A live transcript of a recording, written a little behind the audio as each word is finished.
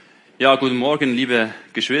Ja, guten Morgen, liebe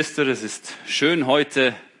Geschwister. Es ist schön,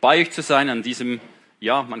 heute bei euch zu sein an diesem,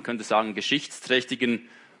 ja, man könnte sagen, geschichtsträchtigen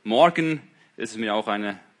Morgen. Es ist mir auch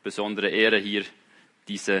eine besondere Ehre, hier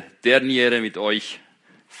diese Derniere mit euch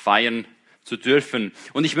feiern zu dürfen.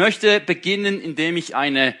 Und ich möchte beginnen, indem ich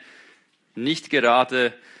eine nicht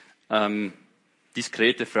gerade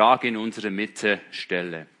diskrete Frage in unsere Mitte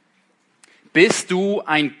stelle. Bist du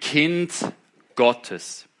ein Kind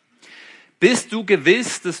Gottes? Bist du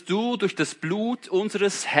gewiss, dass du durch das Blut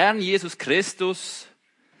unseres Herrn Jesus Christus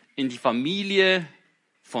in die Familie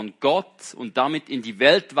von Gott und damit in die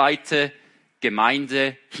weltweite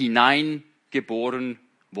Gemeinde hineingeboren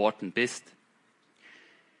worden bist?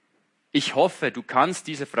 Ich hoffe, du kannst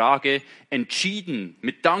diese Frage entschieden,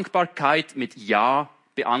 mit Dankbarkeit, mit Ja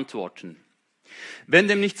beantworten. Wenn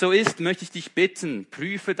dem nicht so ist, möchte ich dich bitten,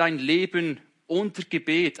 prüfe dein Leben unter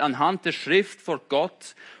Gebet anhand der Schrift vor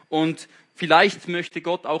Gott und vielleicht möchte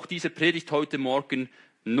Gott auch diese Predigt heute Morgen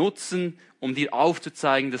nutzen, um dir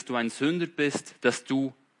aufzuzeigen, dass du ein Sünder bist, dass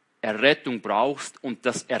du Errettung brauchst und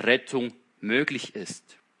dass Errettung möglich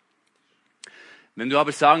ist. Wenn du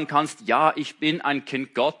aber sagen kannst, ja, ich bin ein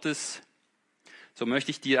Kind Gottes, so möchte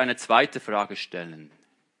ich dir eine zweite Frage stellen.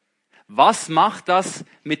 Was macht das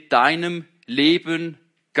mit deinem Leben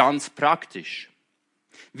ganz praktisch?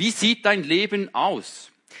 Wie sieht dein Leben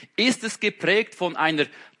aus? Ist es geprägt von einer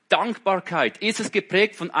Dankbarkeit? Ist es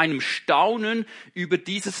geprägt von einem Staunen über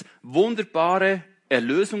dieses wunderbare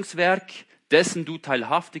Erlösungswerk, dessen du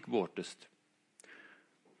teilhaftig wurdest?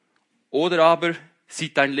 Oder aber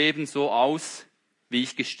sieht dein Leben so aus, wie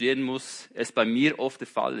ich gestehen muss, es bei mir oft der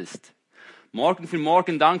Fall ist? Morgen für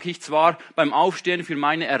morgen danke ich zwar beim Aufstehen für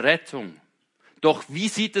meine Errettung, doch wie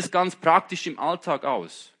sieht es ganz praktisch im Alltag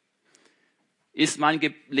aus? Ist mein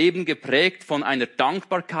Leben geprägt von einer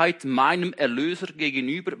Dankbarkeit meinem Erlöser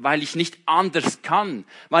gegenüber, weil ich nicht anders kann,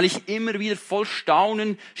 weil ich immer wieder voll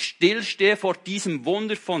Staunen stillstehe vor diesem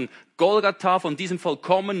Wunder von Golgatha, von diesem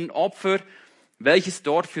vollkommenen Opfer, welches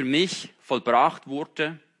dort für mich vollbracht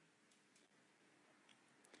wurde?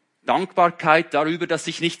 Dankbarkeit darüber, dass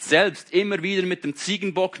ich nicht selbst immer wieder mit dem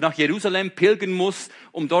Ziegenbock nach Jerusalem pilgern muss,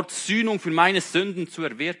 um dort Sühnung für meine Sünden zu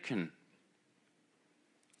erwirken.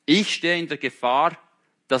 Ich stehe in der Gefahr,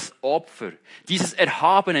 das Opfer, dieses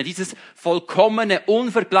erhabene, dieses vollkommene,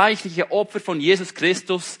 unvergleichliche Opfer von Jesus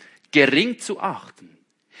Christus gering zu achten.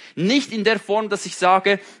 Nicht in der Form, dass ich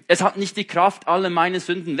sage, es hat nicht die Kraft, alle meine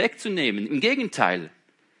Sünden wegzunehmen. Im Gegenteil.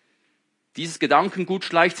 Dieses Gedankengut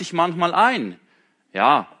schleicht sich manchmal ein.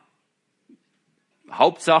 Ja,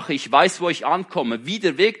 Hauptsache, ich weiß, wo ich ankomme. Wie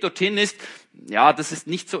der Weg dorthin ist, ja, das ist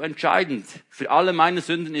nicht so entscheidend. Für alle meine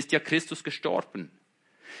Sünden ist ja Christus gestorben.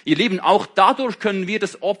 Ihr Lieben, auch dadurch können wir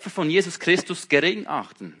das Opfer von Jesus Christus gering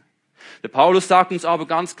achten. Der Paulus sagt uns aber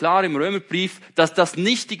ganz klar im Römerbrief, dass das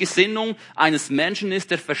nicht die Gesinnung eines Menschen ist,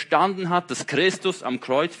 der verstanden hat, dass Christus am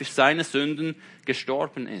Kreuz für seine Sünden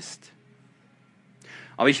gestorben ist.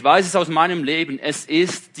 Aber ich weiß es aus meinem Leben, es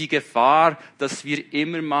ist die Gefahr, dass wir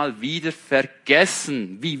immer mal wieder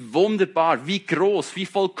vergessen, wie wunderbar, wie groß, wie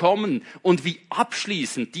vollkommen und wie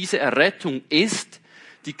abschließend diese Errettung ist,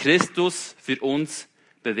 die Christus für uns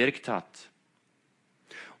bewirkt hat.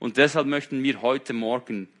 Und deshalb möchten wir heute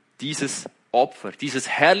Morgen dieses Opfer, dieses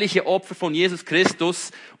herrliche Opfer von Jesus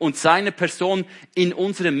Christus und seine Person in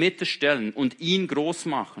unsere Mitte stellen und ihn groß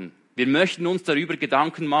machen. Wir möchten uns darüber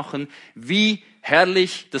Gedanken machen, wie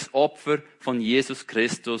herrlich das Opfer von Jesus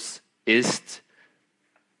Christus ist,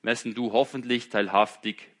 wessen du hoffentlich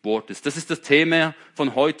teilhaftig wurdest. Das ist das Thema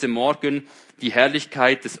von heute Morgen, die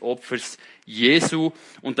Herrlichkeit des Opfers Jesu.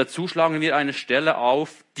 Und dazu schlagen wir eine Stelle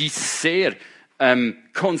auf, die sehr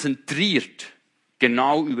konzentriert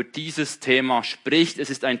genau über dieses Thema spricht. Es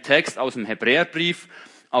ist ein Text aus dem Hebräerbrief,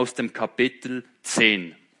 aus dem Kapitel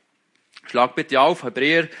 10. Schlag bitte auf,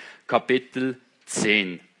 Hebräer Kapitel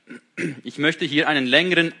 10. Ich möchte hier einen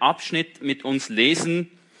längeren Abschnitt mit uns lesen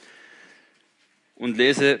und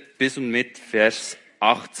lese bis und mit Vers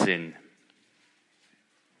 18.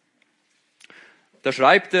 Da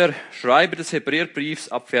schreibt der Schreiber des Hebräerbriefs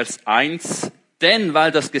ab Vers 1, denn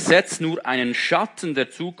weil das Gesetz nur einen Schatten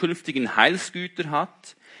der zukünftigen Heilsgüter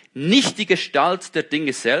hat, nicht die Gestalt der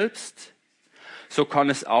Dinge selbst, so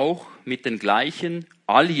kann es auch mit den gleichen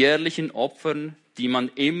alljährlichen Opfern, die man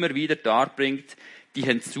immer wieder darbringt, die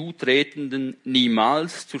Hinzutretenden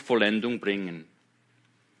niemals zur Vollendung bringen.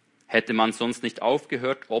 Hätte man sonst nicht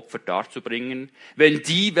aufgehört, Opfer darzubringen, wenn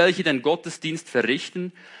die, welche den Gottesdienst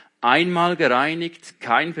verrichten, einmal gereinigt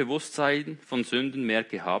kein Bewusstsein von Sünden mehr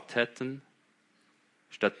gehabt hätten?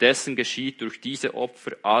 Stattdessen geschieht durch diese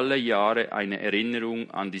Opfer alle Jahre eine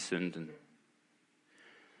Erinnerung an die Sünden.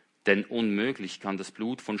 Denn unmöglich kann das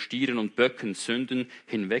Blut von Stieren und Böcken Sünden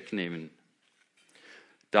hinwegnehmen.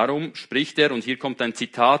 Darum spricht er, und hier kommt ein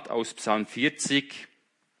Zitat aus Psalm 40,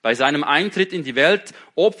 bei seinem Eintritt in die Welt,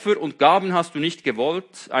 Opfer und Gaben hast du nicht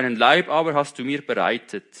gewollt, einen Leib aber hast du mir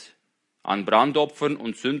bereitet. An Brandopfern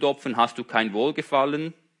und Sündopfern hast du kein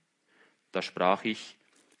Wohlgefallen. Da sprach ich,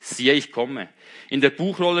 siehe, ich komme. In der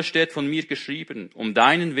Buchrolle steht von mir geschrieben, um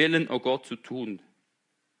deinen Willen, o Gott, zu tun.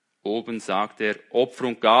 Oben sagt er, Opfer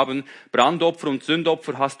und Gaben, Brandopfer und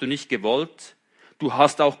Sündopfer hast du nicht gewollt. Du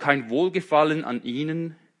hast auch kein Wohlgefallen an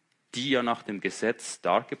ihnen, die ja nach dem Gesetz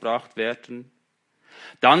dargebracht werden.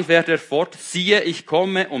 Dann fährt er fort, siehe, ich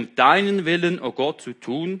komme, um deinen Willen, o Gott, zu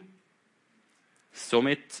tun.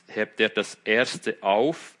 Somit hebt er das Erste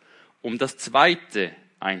auf, um das Zweite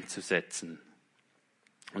einzusetzen.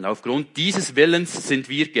 Und aufgrund dieses Willens sind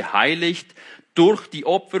wir geheiligt durch die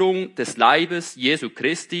Opferung des Leibes Jesu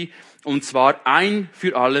Christi, und zwar ein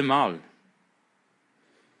für allemal.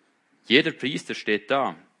 Jeder Priester steht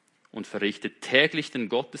da und verrichtet täglich den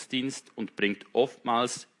Gottesdienst und bringt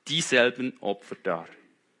oftmals dieselben Opfer dar,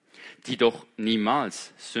 die doch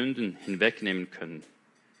niemals Sünden hinwegnehmen können.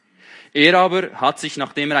 Er aber hat sich,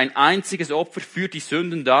 nachdem er ein einziges Opfer für die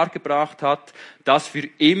Sünden dargebracht hat, das für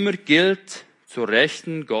immer gilt, zur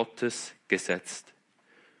Rechten Gottes gesetzt.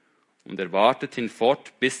 Und er wartet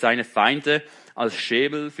hinfort, bis seine Feinde als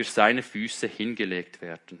Schemel für seine Füße hingelegt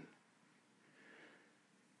werden.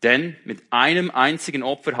 Denn mit einem einzigen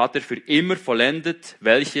Opfer hat er für immer vollendet,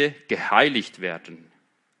 welche geheiligt werden.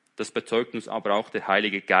 Das bezeugt uns aber auch der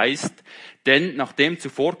Heilige Geist. Denn nachdem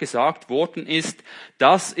zuvor gesagt worden ist,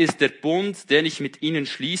 das ist der Bund, den ich mit ihnen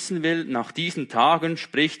schließen will, nach diesen Tagen,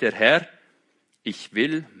 spricht der Herr, ich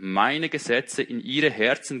will meine Gesetze in ihre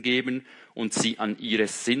Herzen geben und sie an ihre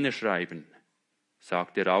Sinne schreiben.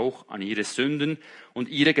 Sagt er auch, an ihre Sünden und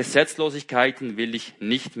ihre Gesetzlosigkeiten will ich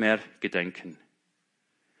nicht mehr gedenken.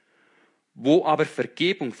 Wo aber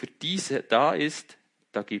Vergebung für diese da ist,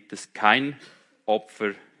 da gibt es kein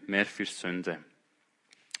Opfer mehr für Sünde.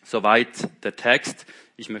 Soweit der Text.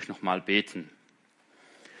 Ich möchte noch mal beten.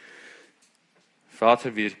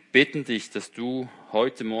 Vater, wir bitten dich, dass du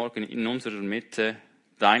heute Morgen in unserer Mitte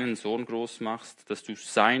deinen Sohn groß machst, dass du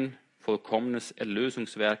sein vollkommenes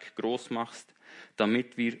Erlösungswerk groß machst,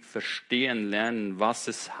 damit wir verstehen lernen, was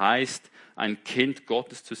es heißt, ein Kind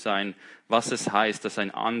Gottes zu sein, was es heißt, dass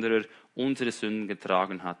ein anderer unsere Sünden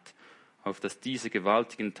getragen hat, auf dass diese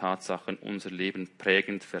gewaltigen Tatsachen unser Leben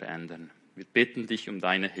prägend verändern. Wir bitten dich um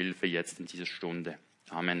deine Hilfe jetzt in dieser Stunde.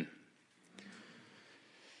 Amen.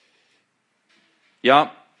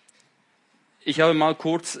 Ja, ich habe mal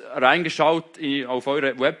kurz reingeschaut auf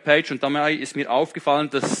eure Webpage und dabei ist mir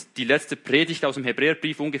aufgefallen, dass die letzte Predigt aus dem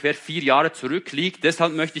Hebräerbrief ungefähr 4 Jahre zurückliegt.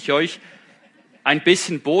 Deshalb möchte ich euch ein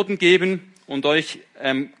bisschen Boden geben und euch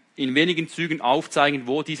in wenigen Zügen aufzeigen,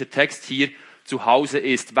 wo dieser Text hier zu Hause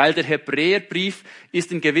ist. Weil der Hebräerbrief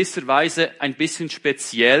ist in gewisser Weise ein bisschen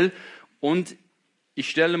speziell und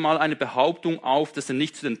ich stelle mal eine Behauptung auf, dass er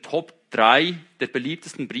nicht zu den Top 3 der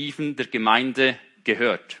beliebtesten Briefen der Gemeinde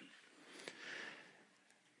gehört.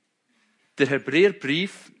 Der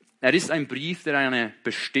Hebräerbrief, er ist ein Brief, der an eine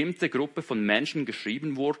bestimmte Gruppe von Menschen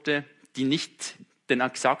geschrieben wurde, die nicht den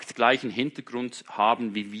exakt gleichen Hintergrund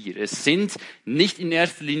haben wie wir. Es sind nicht in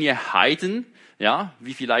erster Linie Heiden, ja,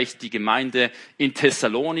 wie vielleicht die Gemeinde in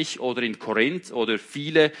Thessalonich oder in Korinth oder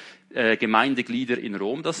viele Gemeindeglieder in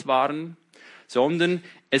Rom das waren, sondern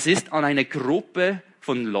es ist an eine Gruppe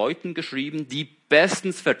von Leuten geschrieben, die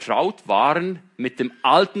bestens vertraut waren mit dem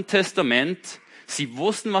Alten Testament. Sie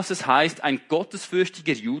wussten, was es heißt, ein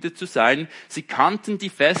gottesfürchtiger Jude zu sein. Sie kannten die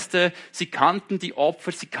Feste, sie kannten die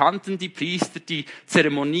Opfer, sie kannten die Priester, die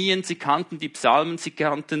Zeremonien, sie kannten die Psalmen, sie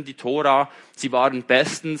kannten die Tora. Sie waren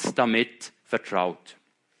bestens damit vertraut.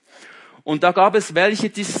 Und da gab es welche,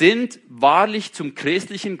 die sind wahrlich zum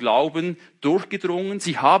christlichen Glauben durchgedrungen.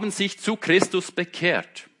 Sie haben sich zu Christus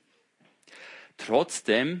bekehrt.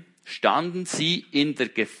 Trotzdem standen sie in der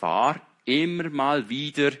Gefahr, immer mal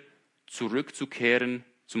wieder zurückzukehren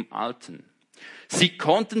zum Alten. Sie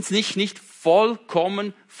konnten sich nicht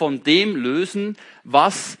vollkommen von dem lösen,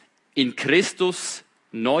 was in Christus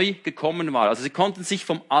neu gekommen war. Also sie konnten sich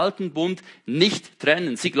vom alten Bund nicht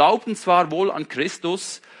trennen. Sie glaubten zwar wohl an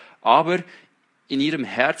Christus, aber in ihrem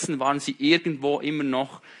Herzen waren sie irgendwo immer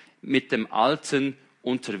noch mit dem Alten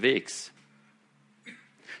unterwegs.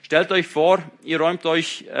 Stellt euch vor, ihr räumt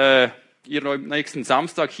nächsten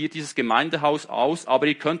Samstag hier dieses Gemeindehaus aus, aber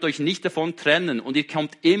ihr könnt euch nicht davon trennen und ihr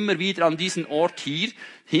kommt immer wieder an diesen Ort hier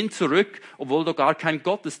hin zurück, obwohl da gar kein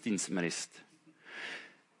Gottesdienst mehr ist.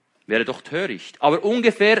 Wäre doch töricht. Aber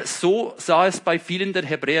ungefähr so sah es bei vielen der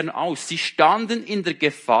Hebräern aus. Sie standen in der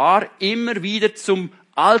Gefahr, immer wieder zum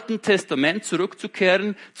Alten Testament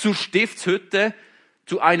zurückzukehren, zur Stiftshütte,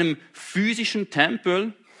 zu einem physischen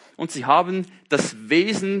Tempel. Und sie haben das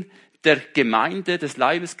Wesen der Gemeinde des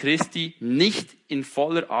Leibes Christi nicht in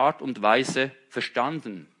voller Art und Weise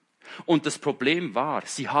verstanden. Und das Problem war,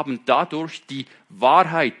 sie haben dadurch die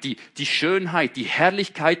Wahrheit, die Schönheit, die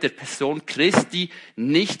Herrlichkeit der Person Christi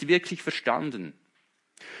nicht wirklich verstanden.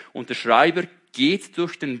 Und der Schreiber geht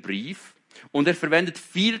durch den Brief und er verwendet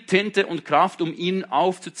viel Tinte und Kraft, um ihnen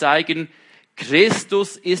aufzuzeigen,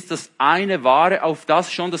 Christus ist das eine Wahre, auf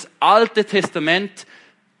das schon das Alte Testament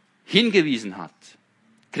hingewiesen hat.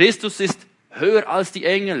 Christus ist höher als die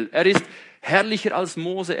Engel, er ist herrlicher als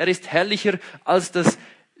Mose, er ist herrlicher als das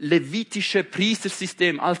levitische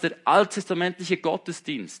Priestersystem, als der alttestamentliche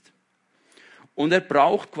Gottesdienst. Und er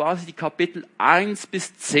braucht quasi die Kapitel 1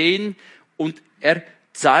 bis 10 und er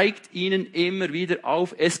zeigt ihnen immer wieder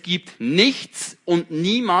auf, es gibt nichts und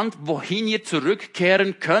niemand, wohin ihr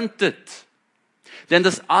zurückkehren könntet. Denn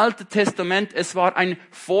das Alte Testament, es war ein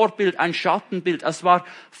Vorbild, ein Schattenbild, es war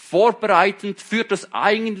vorbereitend für das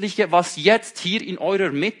Eigentliche, was jetzt hier in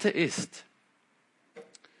eurer Mitte ist.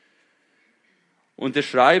 Und der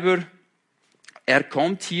Schreiber, er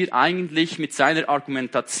kommt hier eigentlich mit seiner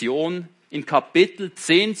Argumentation in Kapitel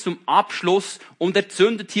 10 zum Abschluss und er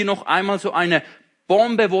zündet hier noch einmal so eine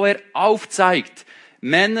Bombe, wo er aufzeigt,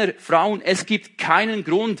 Männer, Frauen, es gibt keinen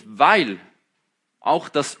Grund, weil auch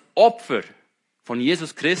das Opfer von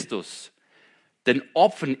Jesus Christus, den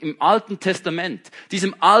Opfern im Alten Testament,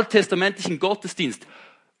 diesem alttestamentlichen Gottesdienst,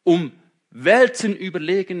 um Welten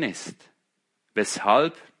überlegen ist.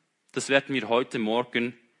 Weshalb? Das werden wir heute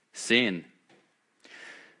Morgen sehen.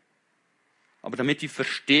 Aber damit wir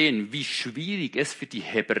verstehen, wie schwierig es für die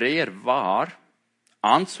Hebräer war,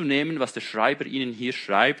 anzunehmen, was der Schreiber ihnen hier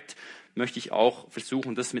schreibt, möchte ich auch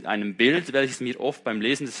versuchen, das mit einem Bild, welches mir oft beim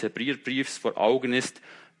Lesen des Hebräerbriefs vor Augen ist,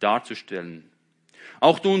 darzustellen.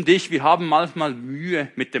 Auch du und ich, wir haben manchmal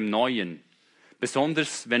Mühe mit dem Neuen,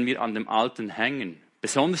 besonders wenn wir an dem Alten hängen,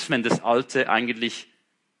 besonders wenn das Alte eigentlich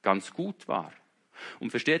ganz gut war.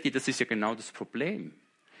 Und versteht ihr, das ist ja genau das Problem.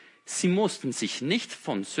 Sie mussten sich nicht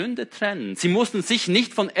von Sünde trennen. Sie mussten sich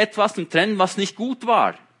nicht von etwas trennen, was nicht gut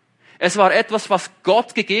war. Es war etwas, was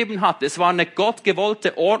Gott gegeben hat. Es war eine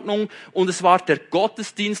gottgewollte Ordnung und es war der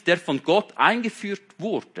Gottesdienst, der von Gott eingeführt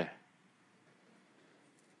wurde.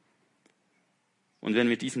 Und wenn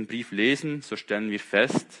wir diesen Brief lesen, so stellen wir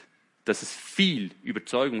fest, dass es viel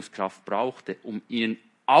Überzeugungskraft brauchte, um ihnen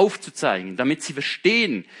aufzuzeigen, damit sie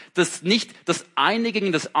verstehen, dass nicht das eine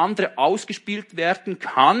gegen das andere ausgespielt werden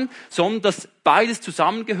kann, sondern dass beides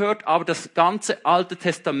zusammengehört, aber das ganze Alte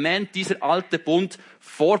Testament, dieser alte Bund,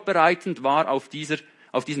 vorbereitend war auf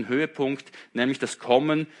diesen Höhepunkt, nämlich das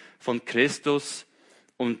Kommen von Christus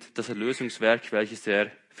und das Erlösungswerk, welches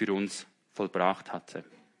er für uns vollbracht hatte.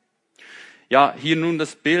 Ja, hier nun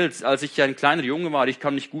das Bild. Als ich ein kleiner Junge war, ich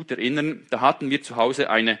kann mich gut erinnern, da hatten wir zu Hause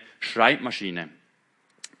eine Schreibmaschine.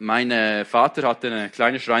 Mein Vater hatte eine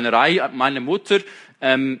kleine Schreinerei, meine Mutter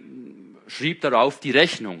schrieb darauf die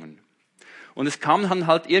Rechnungen. Und es kam dann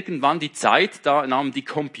halt irgendwann die Zeit, da nahmen die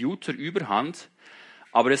Computer überhand,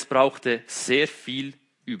 aber es brauchte sehr viel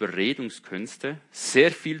Überredungskünste,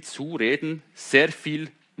 sehr viel Zureden, sehr viel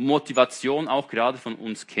Motivation, auch gerade von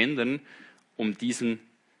uns Kindern, um diesen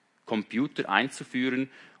Computer einzuführen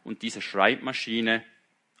und diese Schreibmaschine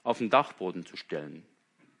auf den Dachboden zu stellen.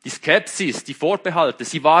 Die Skepsis, die Vorbehalte,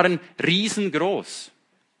 sie waren riesengroß.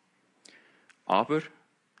 Aber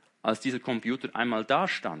als dieser Computer einmal da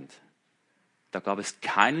stand, da gab es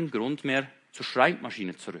keinen Grund mehr zur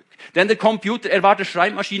Schreibmaschine zurück. Denn der Computer, er war der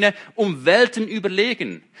Schreibmaschine um Welten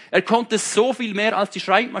überlegen. Er konnte so viel mehr als die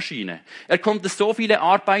Schreibmaschine. Er konnte so viele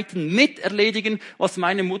Arbeiten miterledigen, was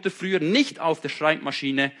meine Mutter früher nicht auf der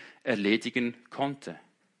Schreibmaschine erledigen konnte.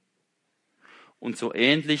 Und so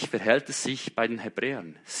ähnlich verhält es sich bei den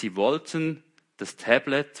Hebräern. Sie wollten das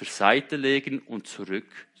Tablet zur Seite legen und zurück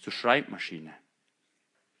zur Schreibmaschine.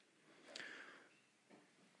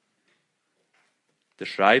 Der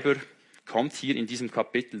Schreiber kommt hier in diesem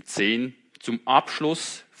Kapitel 10 zum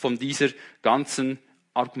Abschluss von dieser ganzen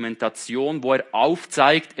Argumentation, wo er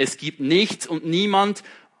aufzeigt, es gibt nichts und niemand,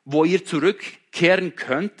 wo ihr zurückkehren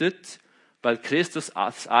könntet, weil Christus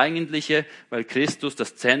das Eigentliche, weil Christus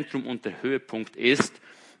das Zentrum und der Höhepunkt ist.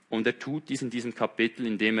 Und er tut dies in diesem Kapitel,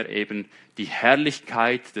 indem er eben die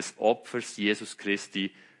Herrlichkeit des Opfers Jesus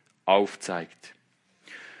Christi aufzeigt.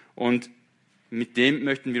 Und mit dem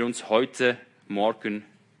möchten wir uns heute Morgen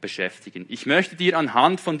beschäftigen. Ich möchte dir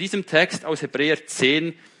anhand von diesem Text aus Hebräer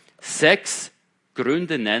 10 6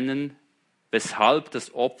 Gründe nennen, weshalb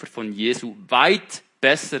das Opfer von Jesu weit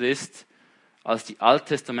besser ist als die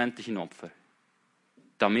alttestamentlichen Opfer,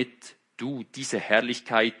 damit du diese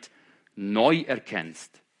Herrlichkeit neu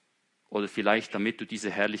erkennst oder vielleicht damit du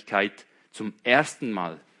diese Herrlichkeit zum ersten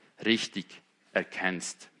Mal richtig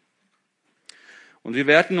erkennst. Und wir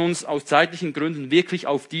werden uns aus zeitlichen Gründen wirklich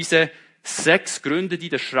auf diese 6 Gründe, die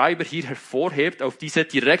der Schreiber hier hervorhebt, auf diese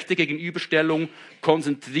direkte Gegenüberstellung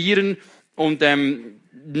konzentrieren und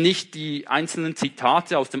nicht die einzelnen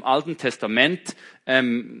Zitate aus dem Alten Testament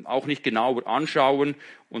auch nicht genauer anschauen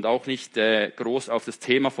und auch nicht groß auf das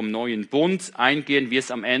Thema vom neuen Bund eingehen, wie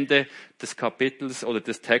es am Ende des Kapitels oder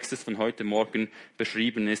des Textes von heute Morgen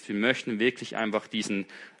beschrieben ist. Wir möchten wirklich einfach diesen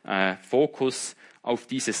Fokus auf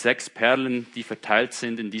diese 6 Perlen, die verteilt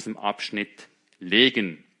sind in diesem Abschnitt,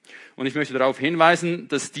 legen. Und ich möchte darauf hinweisen,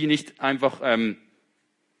 dass die nicht einfach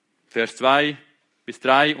Vers 2 bis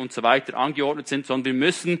 3 und so weiter angeordnet sind, sondern wir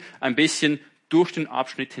müssen ein bisschen durch den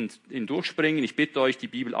Abschnitt hindurchspringen. Ich bitte euch, die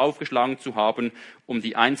Bibel aufgeschlagen zu haben, um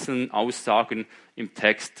die einzelnen Aussagen im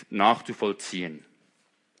Text nachzuvollziehen.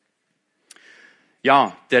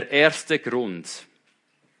 Ja, der erste Grund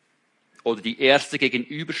oder die erste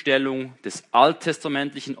Gegenüberstellung des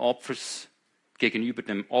alttestamentlichen Opfers gegenüber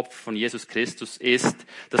dem Opfer von Jesus Christus ist,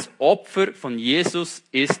 das Opfer von Jesus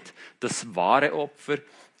ist das wahre Opfer,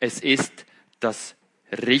 es ist das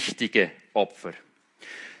richtige Opfer.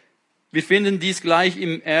 Wir finden dies gleich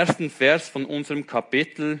im ersten Vers von unserem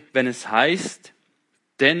Kapitel, wenn es heißt,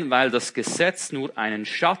 denn weil das Gesetz nur einen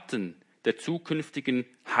Schatten der zukünftigen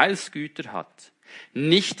Heilsgüter hat,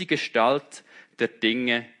 nicht die Gestalt der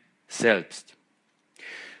Dinge selbst.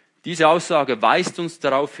 Diese Aussage weist uns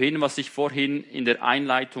darauf hin, was ich vorhin in der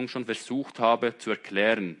Einleitung schon versucht habe zu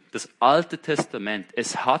erklären. Das Alte Testament,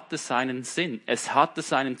 es hatte seinen Sinn, es hatte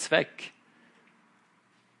seinen Zweck.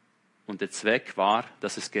 Und der Zweck war,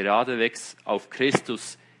 dass es geradewegs auf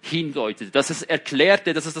Christus hindeutete, dass es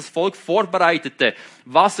erklärte, dass es das Volk vorbereitete,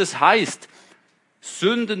 was es heißt,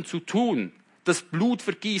 Sünden zu tun, dass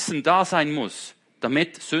Blutvergießen da sein muss,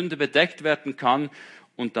 damit Sünde bedeckt werden kann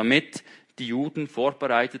und damit die Juden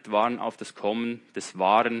vorbereitet waren auf das Kommen des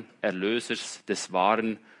wahren Erlösers, des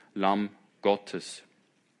wahren Lamm Gottes.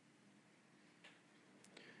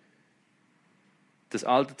 Das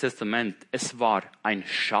Alte Testament, es war ein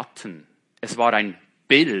Schatten, es war ein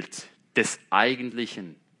Bild des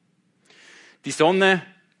Eigentlichen. Die Sonne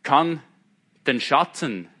kann den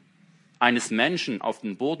Schatten eines Menschen auf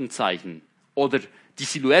den Boden zeichnen oder die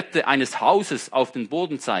Silhouette eines Hauses auf den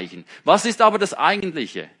Boden zeichnen. Was ist aber das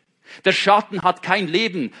Eigentliche? Der Schatten hat kein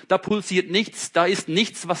Leben, da pulsiert nichts, da ist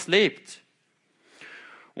nichts, was lebt.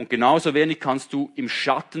 Und genauso wenig kannst du im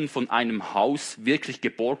Schatten von einem Haus wirklich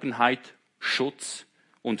Geborgenheit, Schutz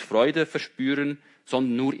und Freude verspüren,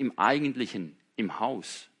 sondern nur im Eigentlichen, im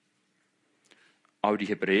Haus. Aber die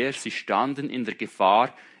Hebräer, sie standen in der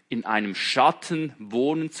Gefahr, in einem Schatten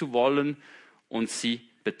wohnen zu wollen und sie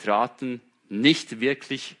betraten nicht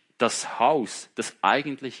wirklich das Haus, das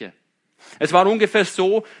Eigentliche. Es war ungefähr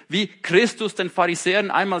so, wie Christus den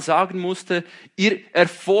Pharisäern einmal sagen musste, ihr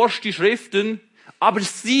erforscht die Schriften, aber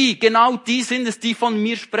sie, genau die sind es, die von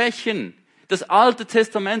mir sprechen. Das Alte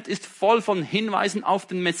Testament ist voll von Hinweisen auf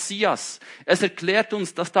den Messias. Es erklärt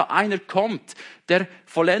uns, dass da einer kommt, der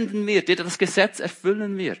vollenden wird, der das Gesetz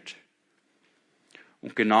erfüllen wird.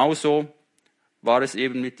 Und genauso war es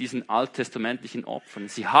eben mit diesen alttestamentlichen Opfern.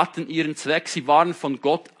 Sie hatten ihren Zweck, sie waren von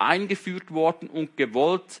Gott eingeführt worden und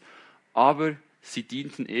gewollt, aber sie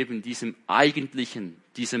dienten eben diesem eigentlichen,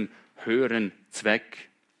 diesem höheren Zweck.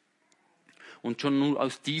 Und schon nur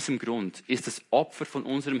aus diesem Grund ist das Opfer von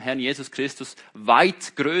unserem Herrn Jesus Christus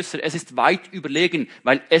weit größer. Es ist weit überlegen,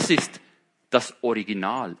 weil es ist das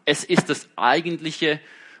Original. Es ist das Eigentliche,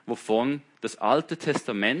 wovon das Alte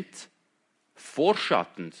Testament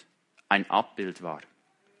vorschattend ein Abbild war.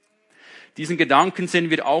 Diesen Gedanken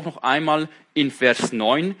sehen wir auch noch einmal in Vers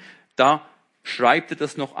 9. Da schreibt er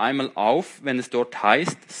das noch einmal auf, wenn es dort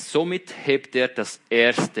heißt, somit hebt er das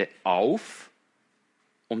Erste auf,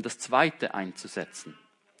 um das Zweite einzusetzen.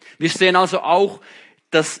 Wir sehen also auch,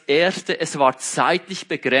 das Erste, es war zeitlich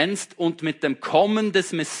begrenzt und mit dem Kommen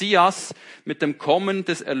des Messias, mit dem Kommen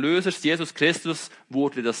des Erlösers Jesus Christus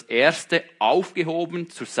wurde das Erste aufgehoben,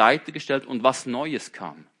 zur Seite gestellt und was Neues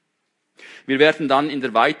kam. Wir werden dann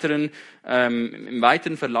im weiteren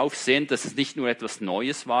Verlauf sehen, dass es nicht nur etwas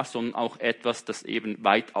Neues war, sondern auch etwas, das eben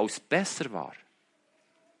weitaus besser war.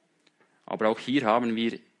 Aber auch hier haben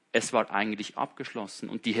wir, es war eigentlich abgeschlossen.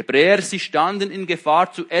 Und die Hebräer, sie standen in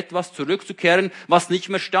Gefahr, zu etwas zurückzukehren, was nicht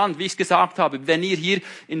mehr stand. Wie ich es gesagt habe, wenn ihr hier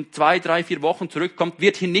in 2, 3, 4 Wochen zurückkommt,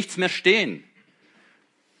 wird hier nichts mehr stehen.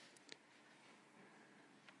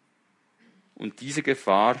 Und diese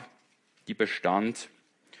Gefahr, die bestand.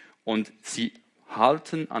 Und sie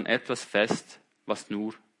halten an etwas fest, was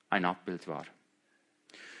nur ein Abbild war.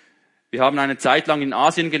 Wir haben eine Zeit lang in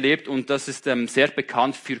Asien gelebt und das ist sehr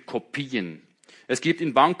bekannt für Kopien. Es gibt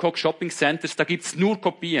in Bangkok Shopping Centers, da gibt es nur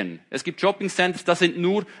Kopien. Es gibt Shopping Centers, da sind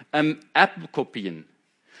nur Apple-Kopien.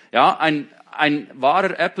 Ja, ein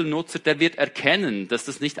wahrer Apple-Nutzer, der wird erkennen, dass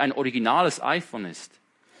das nicht ein originales iPhone ist.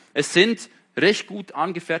 Es sind recht gut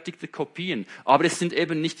angefertigte Kopien, aber es sind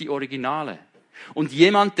eben nicht die Originale. Und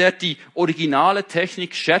jemand, der die originale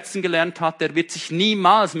Technik schätzen gelernt hat, der wird sich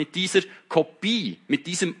niemals mit dieser Kopie, mit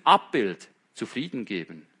diesem Abbild zufrieden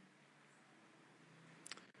geben.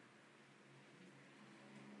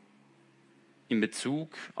 In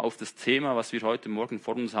Bezug auf das Thema, was wir heute Morgen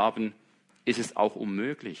vor uns haben, ist es auch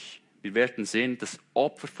unmöglich. Wir werden sehen, das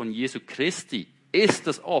Opfer von Jesu Christi ist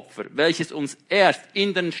das Opfer, welches uns erst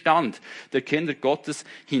in den Stand der Kinder Gottes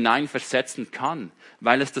hineinversetzen kann,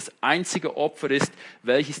 weil es das einzige Opfer ist,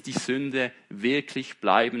 welches die Sünde wirklich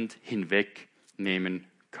bleibend hinwegnehmen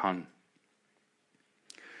kann.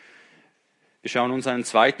 Wir schauen uns einen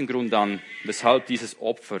zweiten Grund an, weshalb dieses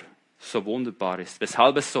Opfer so wunderbar ist,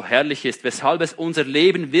 weshalb es so herrlich ist, weshalb es unser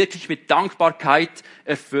Leben wirklich mit Dankbarkeit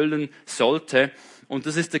erfüllen sollte. Und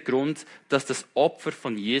das ist der Grund, dass das Opfer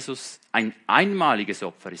von Jesus ein einmaliges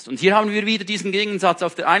Opfer ist. Und hier haben wir wieder diesen Gegensatz.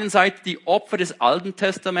 Auf der einen Seite die Opfer des Alten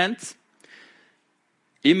Testaments,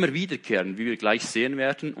 immer wiederkehren, wie wir gleich sehen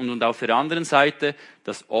werden. Und auf der anderen Seite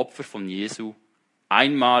das Opfer von Jesu,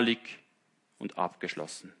 einmalig und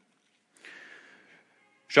abgeschlossen.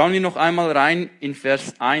 Schauen wir noch einmal rein in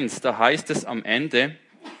Vers 1. Da heißt es am Ende,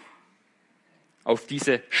 auf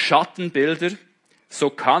diese Schattenbilder, so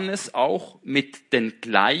kann es auch mit den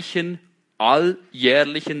gleichen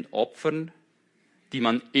alljährlichen Opfern, die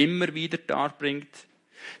man immer wieder darbringt,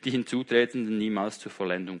 die Hinzutretenden niemals zur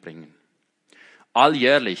Vollendung bringen.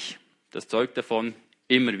 Alljährlich, das zeugt davon,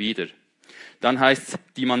 immer wieder. Dann heißt es,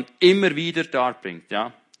 die man immer wieder darbringt,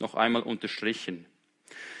 ja, noch einmal unterstrichen.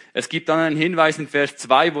 Es gibt dann einen Hinweis in Vers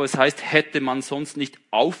 2, wo es heißt, hätte man sonst nicht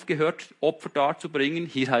aufgehört, Opfer darzubringen.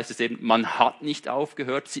 Hier heißt es eben, man hat nicht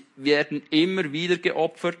aufgehört, sie werden immer wieder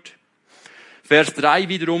geopfert. Vers 3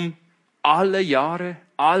 wiederum, alle Jahre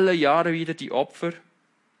wieder die Opfer.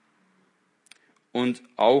 Und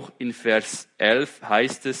auch in Vers 11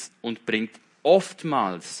 heißt es, und bringt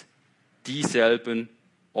oftmals dieselben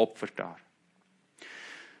Opfer dar.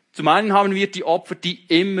 Zum einen haben wir die Opfer, die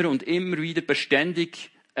immer und immer wieder beständig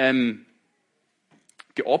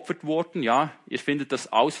geopfert wurden. Ja, ihr findet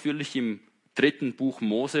das ausführlich im 3. Buch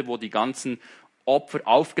Mose, wo die ganzen Opfer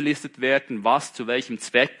aufgelistet werden, was zu welchem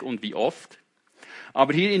Zweck und wie oft.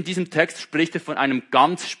 Aber hier in diesem Text spricht er von einem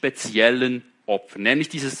ganz speziellen Opfer, nämlich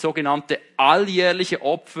dieses sogenannte alljährliche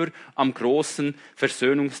Opfer am großen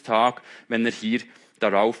Versöhnungstag, wenn er hier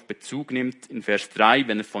darauf Bezug nimmt, in Vers 3,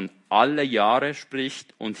 wenn er von alle Jahre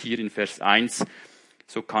spricht, und hier in Vers 1,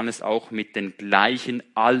 so kann es auch mit den gleichen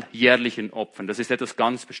alljährlichen Opfern. Das ist etwas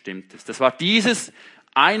ganz Bestimmtes. Das war dieses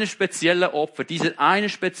eine spezielle Opfer, dieser eine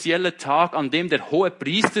spezielle Tag, an dem der hohe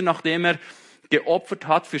Priester, nachdem er geopfert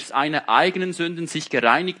hat, für seine eigenen Sünden sich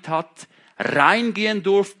gereinigt hat, reingehen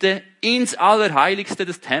durfte ins Allerheiligste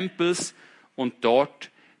des Tempels und dort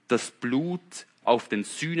das Blut auf den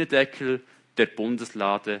Sühnedeckel der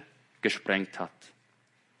Bundeslade gesprengt hat.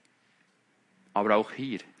 Aber auch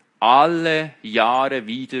hier, alle Jahre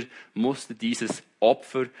wieder musste dieses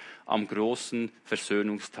Opfer am großen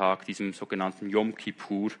Versöhnungstag, diesem sogenannten Yom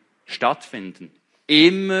Kippur, stattfinden.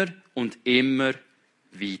 Immer und immer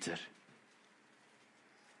wieder.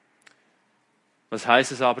 Was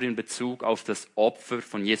heißt es aber in Bezug auf das Opfer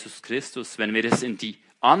von Jesus Christus? Wenn wir es in die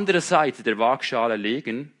andere Seite der Waagschale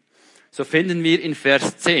legen, so finden wir in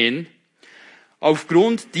Vers 10,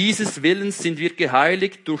 aufgrund dieses Willens sind wir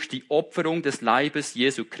geheiligt durch die Opferung des Leibes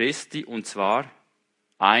Jesu Christi, und zwar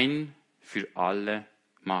ein für alle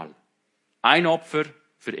Mal. Ein Opfer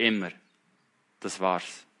für immer. Das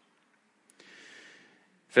war's.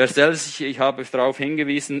 Vers 11, ich habe darauf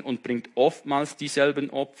hingewiesen, und bringt oftmals dieselben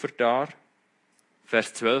Opfer dar.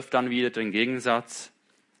 Vers 12 dann wieder den Gegensatz.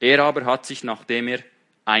 Er aber hat sich, nachdem er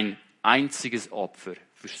ein einziges Opfer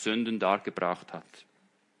für Sünden dargebracht hat.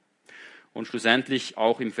 Und schlussendlich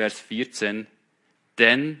auch im Vers 14,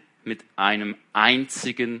 denn mit einem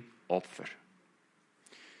einzigen Opfer.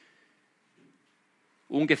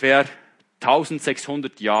 Ungefähr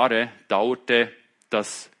 1600 Jahre dauerte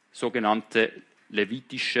das sogenannte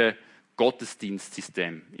levitische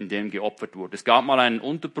Gottesdienstsystem, in dem geopfert wurde. Es gab mal einen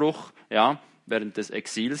Unterbruch, ja, während des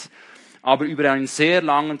Exils, aber über einen sehr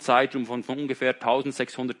langen Zeitraum von ungefähr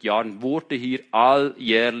 1600 Jahren wurde hier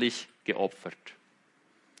alljährlich geopfert.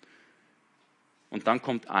 Und dann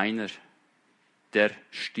kommt einer, der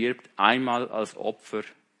stirbt einmal als Opfer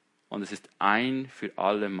und es ist ein für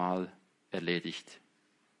alle Mal erledigt.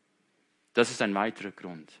 Das ist ein weiterer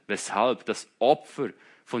Grund, weshalb das Opfer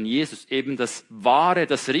von Jesus eben das Wahre,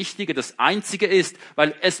 das Richtige, das Einzige ist,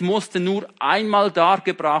 weil es musste nur einmal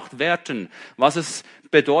dargebracht werden. Was es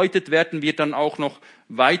bedeutet, werden wir dann auch noch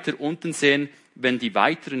weiter unten sehen, wenn die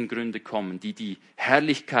weiteren Gründe kommen, die die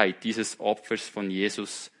Herrlichkeit dieses Opfers von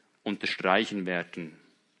Jesus unterstreichen werden.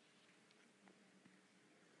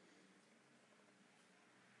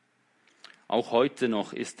 Auch heute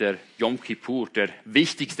noch ist der Yom Kippur der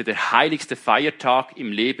wichtigste, der heiligste Feiertag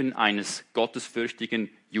im Leben eines gottesfürchtigen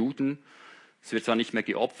Juden. Es wird zwar nicht mehr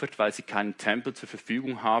geopfert, weil sie keinen Tempel zur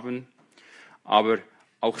Verfügung haben, aber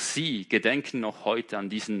auch sie gedenken noch heute an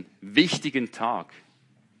diesen wichtigen Tag.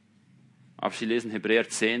 Aber sie lesen Hebräer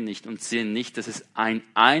 10 nicht und sehen nicht, dass es ein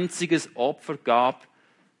einziges Opfer gab,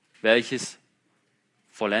 welches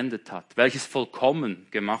vollendet hat, welches vollkommen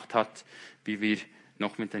gemacht hat, wie wir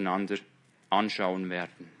noch miteinander anschauen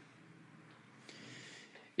werden.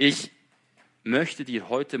 Ich möchte dir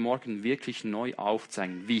heute Morgen wirklich neu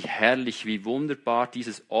aufzeigen, wie herrlich, wie wunderbar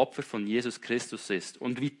dieses Opfer von Jesus Christus ist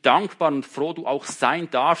und wie dankbar und froh du auch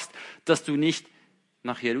sein darfst, dass du nicht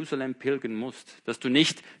nach Jerusalem pilgern musst, dass du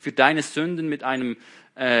nicht für deine Sünden mit einem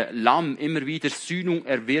Lamm immer wieder Sühnung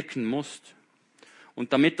erwirken musst.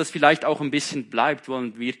 Und damit das vielleicht auch ein bisschen bleibt,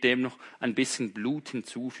 wollen wir dem noch ein bisschen Blut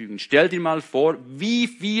hinzufügen. Stell dir mal vor, wie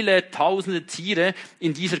viele tausende Tiere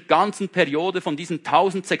in dieser ganzen Periode von diesen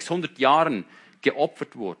 1600 Jahren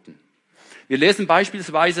geopfert wurden. Wir lesen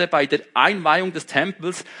beispielsweise bei der Einweihung des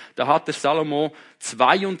Tempels, da hat der Salomo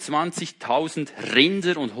 22.000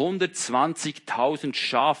 Rinder und 120.000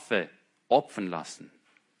 Schafe opfern lassen.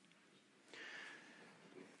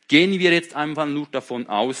 Gehen wir jetzt einfach nur davon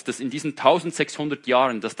aus, dass in diesen 1600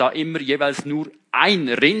 Jahren, dass da immer jeweils nur ein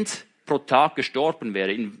Rind pro Tag gestorben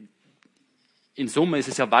wäre. In Summe ist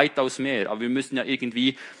es ja weitaus mehr, aber wir müssen ja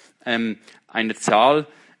irgendwie eine Zahl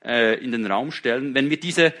in den Raum stellen. Wenn wir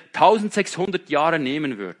diese 1600 Jahre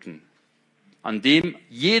nehmen würden, an dem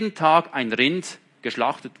jeden Tag ein Rind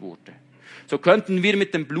geschlachtet wurde, so könnten wir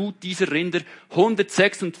mit dem Blut dieser Rinder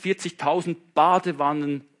 146.000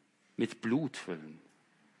 Badewannen mit Blut füllen.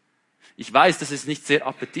 Ich weiß, das ist nicht sehr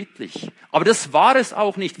appetitlich, aber das war es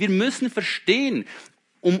auch nicht. Wir müssen verstehen,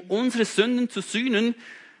 um unsere Sünden zu sühnen,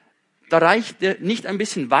 da reichte nicht ein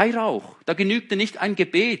bisschen Weihrauch, da genügte nicht ein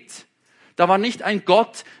Gebet. Da war nicht ein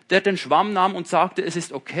Gott, der den Schwamm nahm und sagte, es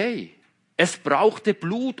ist okay. Es brauchte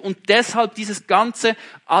Blut und deshalb dieses ganze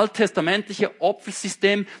alttestamentliche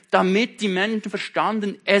Opfersystem, damit die Menschen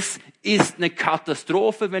verstanden, es ist eine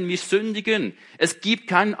Katastrophe, wenn wir sündigen. Es gibt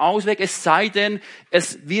keinen Ausweg, es sei denn,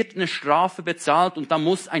 es wird eine Strafe bezahlt und da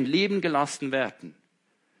muss ein Leben gelassen werden.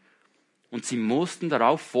 Und sie mussten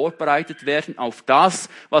darauf vorbereitet werden, auf das,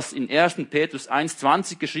 was in 1. Petrus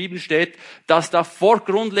 1,20 geschrieben steht, dass da vor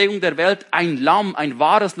Grundlegung der Welt ein Lamm, ein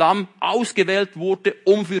wahres Lamm, ausgewählt wurde,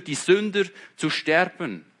 um für die Sünder zu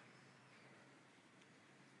sterben.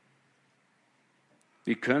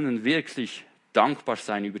 Wir können wirklich dankbar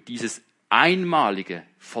sein über dieses einmalige,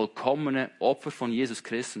 vollkommene Opfer von Jesus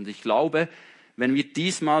Christus. Und ich glaube, wenn wir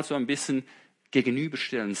diesmal so ein bisschen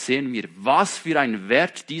gegenüberstellen, sehen wir, was für einen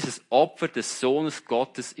Wert dieses Opfer des Sohnes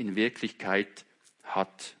Gottes in Wirklichkeit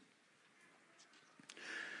hat.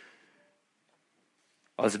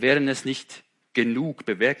 Als wären es nicht genug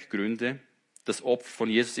Beweggründe, das Opfer von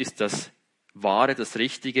Jesus ist das Wahre, das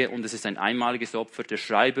Richtige und es ist ein einmaliges Opfer. Der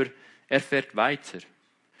Schreiber, er fährt weiter.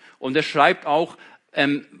 Und er schreibt auch,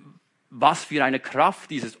 was für eine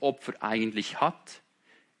Kraft dieses Opfer eigentlich hat.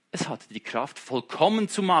 Es hatte die Kraft, vollkommen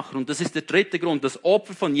zu machen. Und das ist der dritte Grund. Das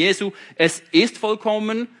Opfer von Jesu, es ist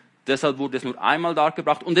vollkommen, deshalb wurde es nur einmal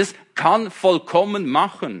dargebracht und es kann vollkommen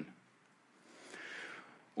machen.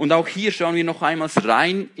 Und auch hier schauen wir noch einmal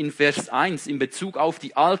rein in Vers 1. In Bezug auf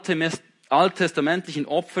die alttestamentlichen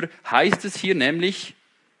Opfer heißt es hier nämlich,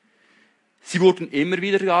 sie wurden immer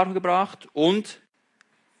wieder dargebracht und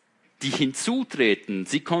die hinzutreten,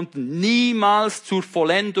 sie konnten niemals zur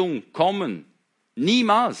Vollendung kommen.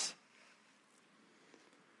 Niemals.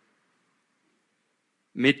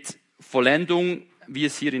 Mit Vollendung, wie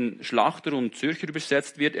es hier in Schlachter und Zürcher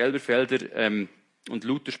übersetzt wird, Elberfelder und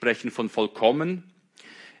Luther sprechen von vollkommen.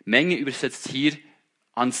 Menge übersetzt hier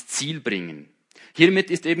ans Ziel bringen.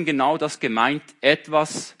 Hiermit ist eben genau das gemeint,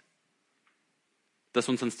 etwas, das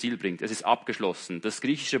uns ans Ziel bringt. Es ist abgeschlossen. Das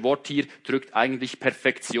griechische Wort hier drückt eigentlich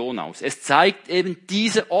Perfektion aus. Es zeigt eben,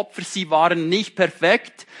 diese Opfer, sie waren nicht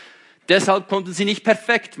perfekt, deshalb konnten sie nicht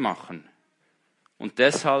perfekt machen. Und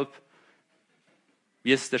deshalb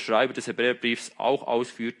wie es der Schreiber des Hebräerbriefs auch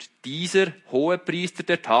ausführt, dieser Hohepriester,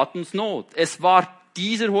 der tat uns Not. Es war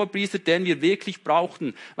dieser Hohepriester, den wir wirklich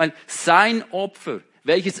brauchten, weil sein Opfer,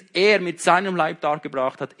 welches er mit seinem Leib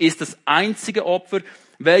dargebracht hat, ist das einzige Opfer,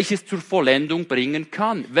 welches zur Vollendung bringen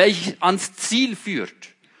kann, welches ans Ziel führt,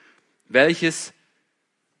 welches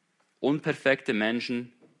unperfekte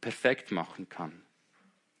Menschen perfekt machen kann.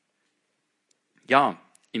 Ja,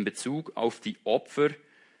 in Bezug auf die Opfer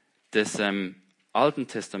des Alten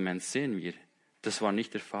Testaments sehen wir, das war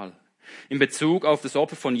nicht der Fall. In Bezug auf das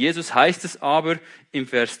Opfer von Jesus heißt es aber im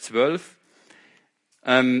Vers 12,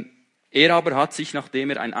 er aber hat sich, nachdem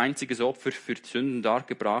er ein einziges Opfer für die Sünden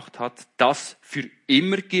dargebracht hat, das für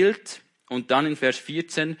immer gilt. Und dann in Vers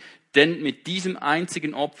 14, denn mit diesem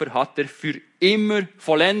einzigen Opfer hat er für immer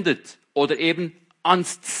vollendet oder eben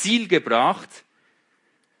ans Ziel gebracht,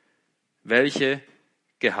 welche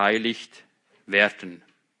geheiligt werden.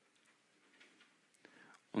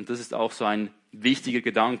 Und das ist auch so ein wichtiger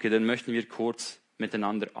Gedanke, den möchten wir kurz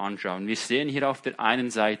miteinander anschauen. Wir sehen hier auf der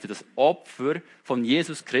einen Seite das Opfer von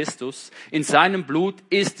Jesus Christus. In seinem Blut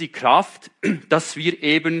ist die Kraft, dass wir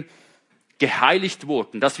eben geheiligt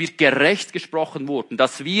wurden, dass wir gerecht gesprochen wurden,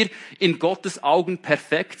 dass wir in Gottes Augen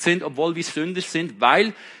perfekt sind, obwohl wir Sünder sind,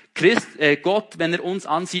 weil Gott, wenn er uns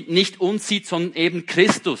ansieht, nicht uns sieht, sondern eben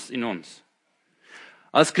Christus in uns.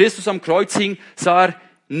 Als Christus am Kreuz hing, sah er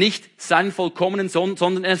nicht seinen vollkommenen Sohn,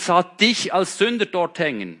 sondern er sah dich als Sünder dort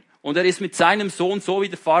hängen. Und er ist mit seinem Sohn so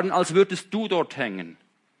widerfahren, als würdest du dort hängen.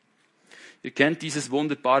 Ihr kennt dieses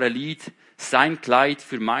wunderbare Lied, Sein Kleid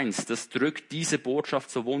für meins. Das drückt diese Botschaft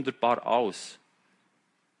so wunderbar aus.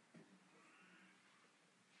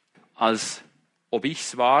 Als ob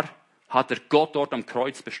ich's war, hat er Gott dort am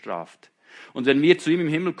Kreuz bestraft. Und wenn wir zu ihm im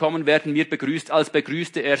Himmel kommen, werden wir begrüßt, als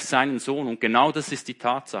begrüßte er seinen Sohn. Und genau das ist die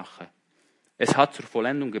Tatsache. Es hat zur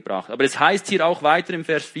Vollendung gebracht. Aber es heißt hier auch weiter im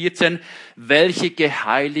Vers 14, welche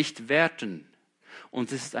geheiligt werden.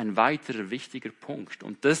 Und das ist ein weiterer wichtiger Punkt.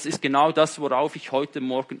 Und das ist genau das, worauf ich heute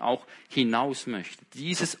Morgen auch hinaus möchte.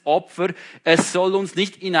 Dieses Opfer, es soll uns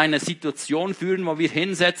nicht in eine Situation führen, wo wir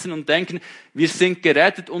hinsetzen und denken, wir sind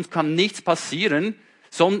gerettet, uns kann nichts passieren,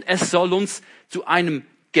 sondern es soll uns zu einem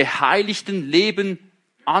geheiligten Leben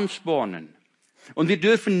anspornen. Und wir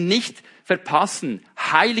dürfen nicht verpassen,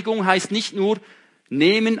 Heiligung heißt nicht nur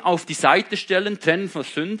nehmen, auf die Seite stellen, trennen von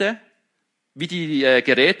Sünde, wie die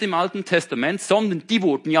Geräte im Alten Testament, sondern die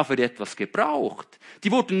wurden ja für etwas gebraucht.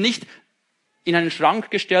 Die wurden nicht in einen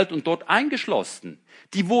Schrank gestellt und dort eingeschlossen.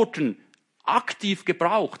 Die wurden aktiv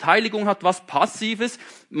gebraucht. Heiligung hat was Passives.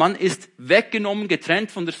 Man ist weggenommen,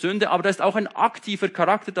 getrennt von der Sünde, aber da ist auch ein aktiver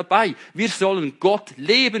Charakter dabei. Wir sollen Gott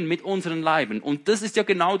leben mit unseren Leiben. Und das ist ja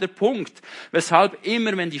genau der Punkt, weshalb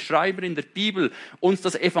immer, wenn die Schreiber in der Bibel uns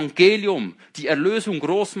das Evangelium, die Erlösung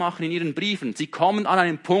groß machen in ihren Briefen, sie kommen an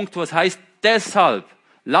einen Punkt, wo es heißt, deshalb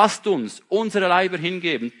lasst uns unsere Leiber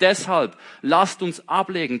hingeben, deshalb lasst uns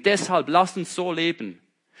ablegen, deshalb lasst uns so leben.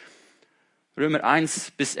 Römer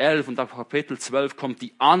 1 bis 11 und ab Kapitel 12 kommt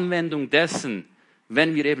die Anwendung dessen,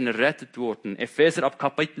 wenn wir eben errettet wurden. Epheser ab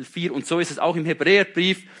Kapitel 4 und so ist es auch im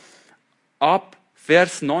Hebräerbrief. Ab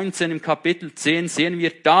Vers 19 im Kapitel 10 sehen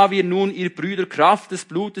wir, da wir nun, ihr Brüder, Kraft des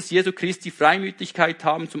Blutes Jesu Christi Freimütigkeit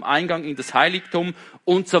haben zum Eingang in das Heiligtum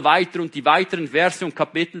und so weiter. Und die weiteren Verse und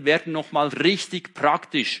Kapitel werden nochmal richtig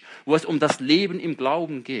praktisch, wo es um das Leben im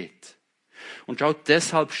Glauben geht. Und schaut,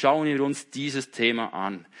 deshalb schauen wir uns dieses Thema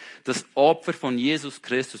an. Das Opfer von Jesus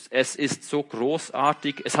Christus, es ist so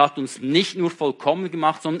großartig. Es hat uns nicht nur vollkommen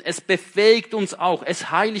gemacht, sondern es befähigt uns auch. Es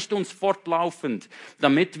heiligt uns fortlaufend,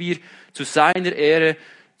 damit wir zu seiner Ehre,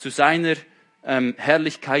 zu seiner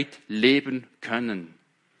Herrlichkeit leben können.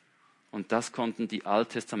 Und das konnten die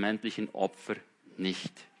alttestamentlichen Opfer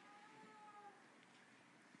nicht.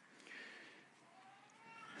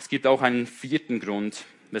 Es gibt auch einen vierten Grund,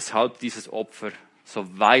 weshalb dieses Opfer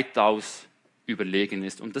so weitaus überlegen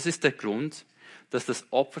ist. Und das ist der Grund, dass das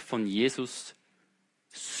Opfer von Jesus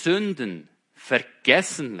Sünden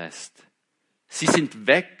vergessen lässt. Sie sind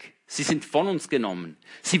weg, sie sind von uns genommen.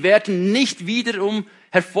 Sie werden nicht wiederum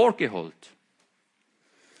hervorgeholt.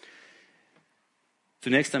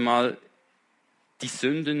 Zunächst einmal die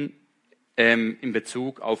Sünden in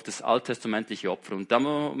Bezug auf das alttestamentliche Opfer. Und da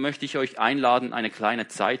möchte ich euch einladen, eine kleine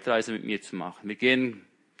Zeitreise mit mir zu machen. Wir gehen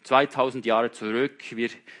 2000 Jahre zurück, wir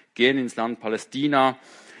gehen ins Land Palästina.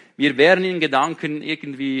 Wir wären in Gedanken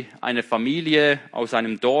irgendwie eine Familie aus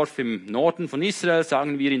einem Dorf im Norden von Israel,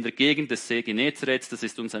 sagen wir in der Gegend des See Genezareth, das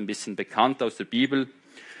ist uns ein bisschen bekannt aus der Bibel.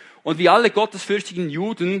 Und wie alle gottesfürchtigen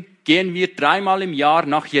Juden gehen wir 3-mal im Jahr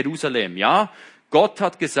nach Jerusalem. Ja, Gott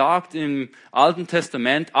hat gesagt im Alten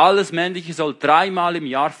Testament, alles Männliche soll 3-mal im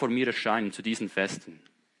Jahr vor mir erscheinen zu diesen Festen.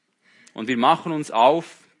 Und wir machen uns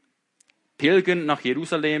auf, pilgern nach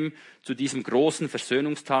Jerusalem zu diesem großen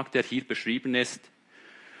Versöhnungstag, der hier beschrieben ist.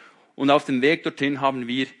 Und auf dem Weg dorthin haben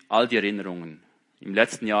wir all die Erinnerungen. Im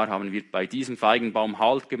letzten Jahr haben wir bei diesem Feigenbaum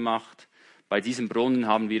Halt gemacht. Bei diesem Brunnen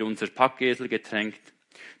haben wir unser Packesel getränkt.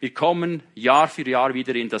 Wir kommen Jahr für Jahr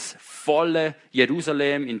wieder in das volle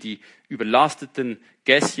Jerusalem, in die überlasteten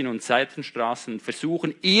Gässchen und Seitenstraßen,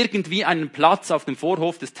 versuchen irgendwie einen Platz auf dem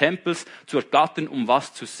Vorhof des Tempels zu ergattern, um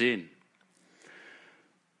was zu sehen.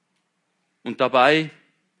 Und dabei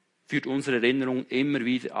führt unsere Erinnerung immer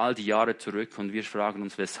wieder all die Jahre zurück und wir fragen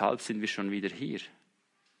uns, weshalb sind wir schon wieder hier?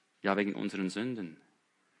 Ja, wegen unseren Sünden.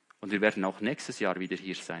 Und wir werden auch nächstes Jahr wieder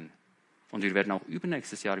hier sein. Und wir werden auch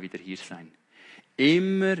übernächstes Jahr wieder hier sein.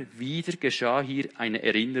 Immer wieder geschah hier eine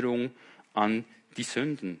Erinnerung an die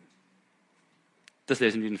Sünden. Das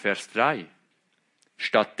lesen wir in Vers 3.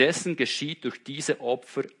 Stattdessen geschieht durch diese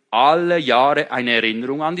Opfer alle Jahre eine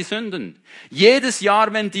Erinnerung an die Sünden. Jedes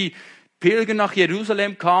Jahr, wenn die Pilger nach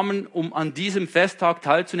Jerusalem kamen, um an diesem Festtag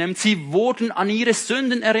teilzunehmen, sie wurden an ihre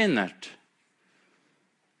Sünden erinnert.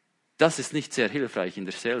 Das ist nicht sehr hilfreich in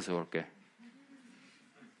der Seelsorge.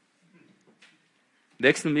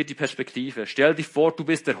 Wechseln wir die Perspektive. Stell dir vor, du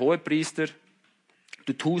bist der Hohepriester,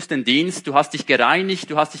 du tust den Dienst, du hast dich gereinigt,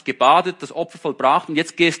 du hast dich gebadet, das Opfer vollbracht und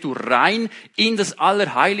jetzt gehst du rein in das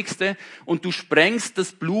Allerheiligste und du sprengst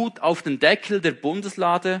das Blut auf den Deckel der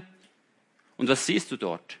Bundeslade. Und was siehst du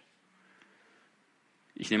dort?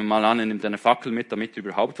 Ich nehme mal an, er nimmt eine Fackel mit, damit er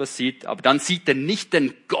überhaupt was sieht. Aber dann sieht er nicht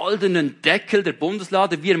den goldenen Deckel der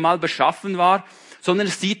Bundeslade, wie er mal beschaffen war, sondern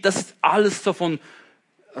er sieht, das ist alles so von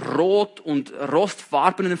rot- und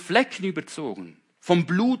rostfarbenen Flecken überzogen. Vom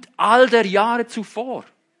Blut all der Jahre zuvor.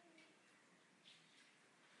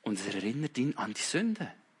 Und es erinnert ihn an die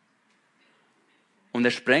Sünde. Und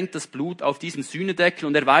er sprengt das Blut auf diesen Sühnedeckel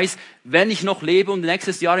und er weiß, wenn ich noch lebe und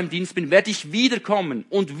nächstes Jahr im Dienst bin, werde ich wiederkommen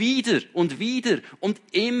und wieder und wieder und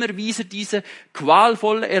immer wieder diese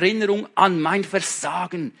qualvolle Erinnerung an mein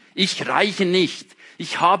Versagen. Ich reiche nicht.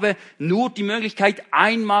 Ich habe nur die Möglichkeit,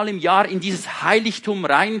 einmal im Jahr in dieses Heiligtum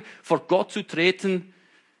rein vor Gott zu treten.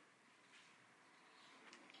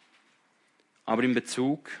 Aber in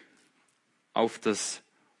Bezug auf das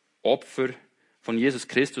Opfer von Jesus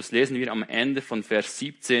Christus lesen wir am Ende von Vers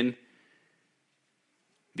 17,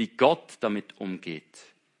 wie Gott damit umgeht.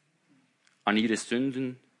 An ihre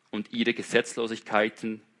Sünden und ihre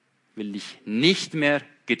Gesetzlosigkeiten will ich nicht mehr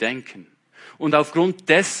gedenken. Und aufgrund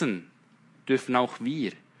dessen dürfen auch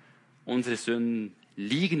wir unsere Sünden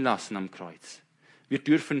liegen lassen am Kreuz. Wir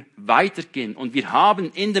dürfen weitergehen und wir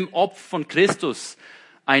haben in dem Opfer von Christus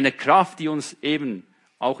eine Kraft, die uns eben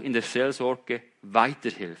auch in der Seelsorge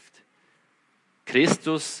weiterhilft.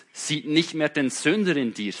 Christus sieht nicht mehr den Sünder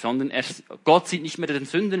in dir, sondern Gott sieht nicht mehr den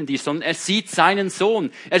Sünder in dir, sondern er sieht seinen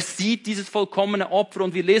Sohn. Er sieht dieses vollkommene Opfer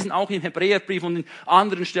und wir lesen auch im Hebräerbrief und in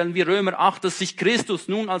anderen Stellen wie Römer 8, dass sich Christus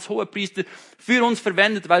nun als Hohepriester für uns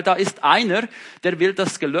verwendet, weil da ist einer, der will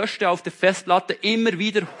das Gelöschte auf der Festplatte immer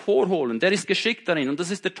wieder vorholen. Der ist geschickt darin und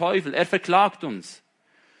das ist der Teufel. Er verklagt uns.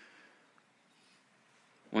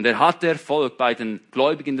 Und er hatte Erfolg bei den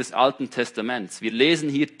Gläubigen des Alten Testaments. Wir lesen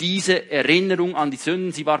hier diese Erinnerung an die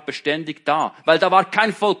Sünden, sie war beständig da, weil da war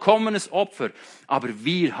kein vollkommenes Opfer. Aber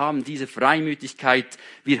wir haben diese Freimütigkeit,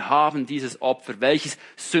 wir haben dieses Opfer, welches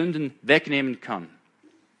Sünden wegnehmen kann.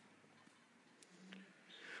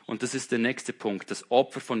 Und das ist der nächste Punkt, das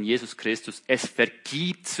Opfer von Jesus Christus. Es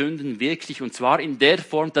vergibt Sünden wirklich und zwar in der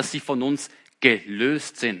Form, dass sie von uns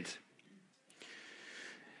gelöst sind.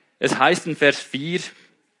 Es heißt in Vers 4,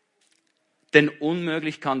 denn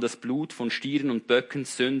unmöglich kann das Blut von Stieren und Böcken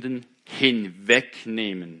Sünden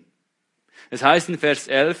hinwegnehmen. Es heißt in Vers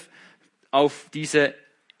 11, auf diese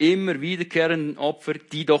immer wiederkehrenden Opfer,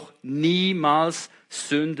 die doch niemals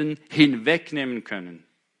Sünden hinwegnehmen können.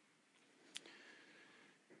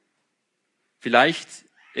 Vielleicht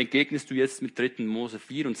entgegnest du jetzt mit 3. Mose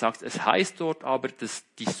 4 und sagst, es heißt dort aber, dass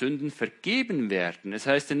die Sünden vergeben werden. Es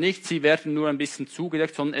heißt ja nicht, sie werden nur ein bisschen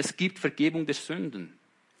zugedeckt, sondern es gibt Vergebung der Sünden.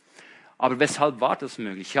 Aber weshalb war das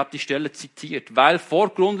möglich? Ich habe die Stelle zitiert. Weil vor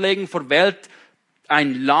Grundlegung der Welt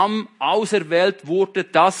ein Lamm auserwählt wurde,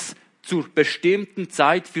 das zur bestimmten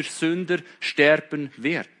Zeit für Sünder sterben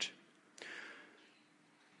wird.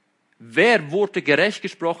 Wer wurde gerecht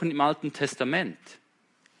gesprochen im Alten Testament?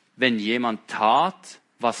 Wenn jemand tat,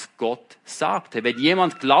 was Gott sagte. Wenn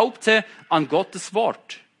jemand glaubte an Gottes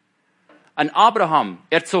Wort. Ein Abraham,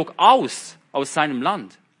 er zog aus seinem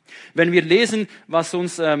Land. Wenn wir lesen, was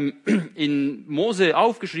uns in Mose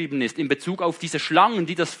aufgeschrieben ist, in Bezug auf diese Schlangen,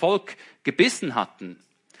 die das Volk gebissen hatten,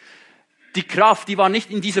 die Kraft, die war nicht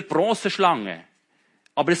in dieser Bronzeschlange,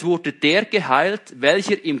 aber es wurde der geheilt,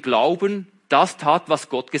 welcher im Glauben das tat, was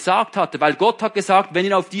Gott gesagt hatte. Weil Gott hat gesagt, wenn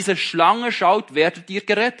ihr auf diese Schlange schaut, werdet ihr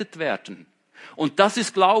gerettet werden. Und das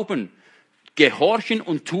ist Glauben. Gehorchen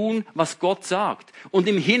und tun, was Gott sagt. Und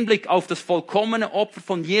im Hinblick auf das vollkommene Opfer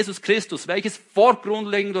von Jesus Christus, welches vor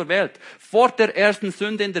Grundlegung der Welt, vor der ersten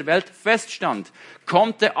Sünde in der Welt feststand,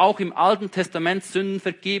 konnte auch im Alten Testament Sünden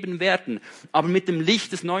vergeben werden. Aber mit dem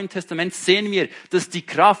Licht des Neuen Testaments sehen wir, dass die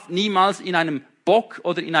Kraft niemals in einem Bock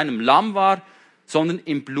oder in einem Lamm war, sondern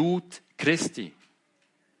im Blut Christi.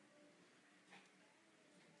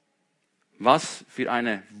 Was für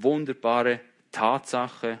eine wunderbare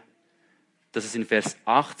Tatsache, dass es in Vers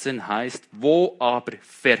 18 heißt, wo aber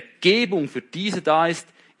Vergebung für diese da ist,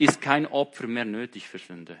 ist kein Opfer mehr nötig für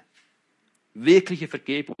Sünde. Wirkliche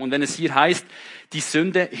Vergebung. Und wenn es hier heißt, die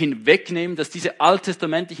Sünde hinwegnehmen, dass diese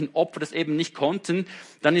alttestamentlichen Opfer das eben nicht konnten,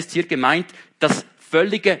 dann ist hier gemeint das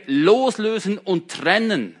völlige Loslösen und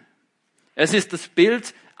Trennen. Es ist das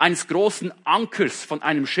Bild eines großen Ankers von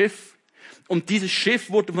einem Schiff. Und dieses Schiff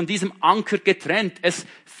wurde von diesem Anker getrennt. Es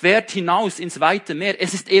fährt hinaus ins weite Meer.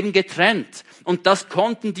 Es ist eben getrennt. Und das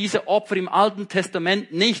konnten diese Opfer im Alten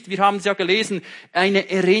Testament nicht. Wir haben es ja gelesen. Eine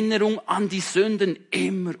Erinnerung an die Sünden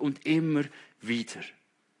immer und immer wieder.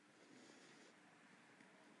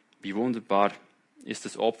 Wie wunderbar ist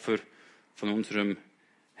das Opfer von unserem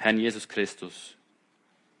Herrn Jesus Christus.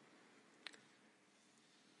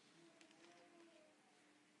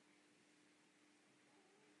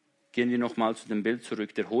 Gehen wir nochmal zu dem Bild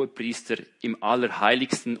zurück. Der Hohepriester im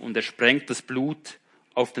Allerheiligsten und er sprengt das Blut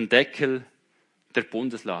auf den Deckel der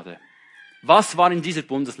Bundeslade. Was war in dieser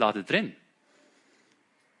Bundeslade drin?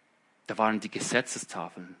 Da waren die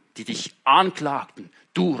Gesetzestafeln, die dich anklagten.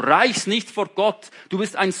 Du reichst nicht vor Gott. Du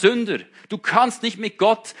bist ein Sünder. Du kannst nicht mit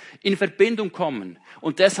Gott in Verbindung kommen.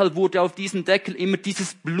 Und deshalb wurde auf diesen Deckel immer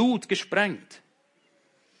dieses Blut gesprengt.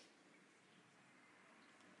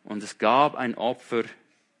 Und es gab ein Opfer,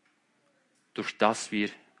 durch das wir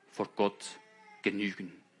vor Gott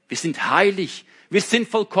genügen. Wir sind heilig, wir sind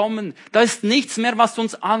vollkommen. Da ist nichts mehr, was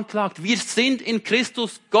uns anklagt. Wir sind in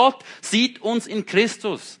Christus. Gott sieht uns in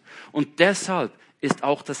Christus. Und deshalb ist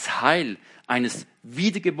auch das Heil eines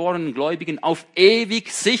wiedergeborenen Gläubigen auf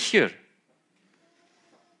ewig sicher.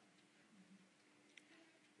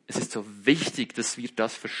 Es ist so wichtig, dass wir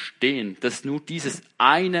das verstehen, dass nur dieses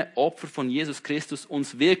eine Opfer von Jesus Christus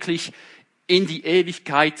uns wirklich in die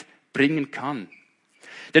Ewigkeit bringen kann.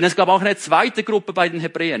 Denn es gab auch eine zweite Gruppe bei den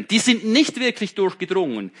Hebräern. Die sind nicht wirklich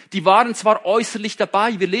durchgedrungen. Die waren zwar äußerlich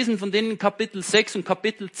dabei. Wir lesen von denen in Kapitel 6 und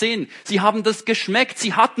Kapitel 10. Sie haben das geschmeckt.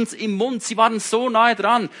 Sie hatten es im Mund. Sie waren so nahe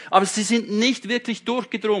dran. Aber sie sind nicht wirklich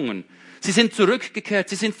durchgedrungen. Sie sind zurückgekehrt.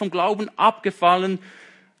 Sie sind vom Glauben abgefallen.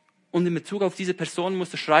 Und in Bezug auf diese Person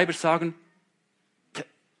muss der Schreiber sagen,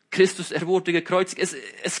 Christus, er wurde gekreuzigt.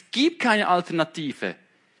 Es gibt keine Alternative.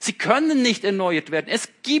 Sie können nicht erneuert werden. Es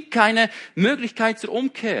gibt keine Möglichkeit zur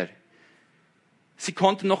Umkehr. Sie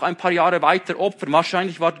konnten noch ein paar Jahre weiter opfern.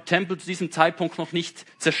 Wahrscheinlich war der Tempel zu diesem Zeitpunkt noch nicht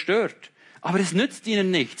zerstört. Aber es nützt ihnen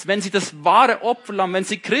nichts. Wenn sie das wahre Opferlamm, wenn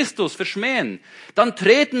sie Christus verschmähen, dann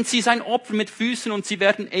treten sie sein Opfer mit Füßen und sie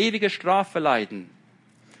werden ewige Strafe leiden.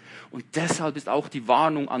 Und deshalb ist auch die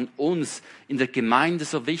Warnung an uns in der Gemeinde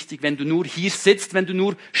so wichtig. Wenn du nur hier sitzt, wenn du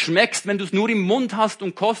nur schmeckst, wenn du es nur im Mund hast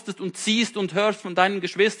und kostest und siehst und hörst von deinen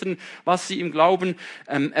Geschwistern, was sie im Glauben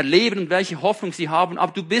erleben und welche Hoffnung sie haben.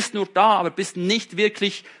 Aber du bist nur da, aber bist nicht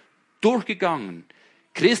wirklich durchgegangen.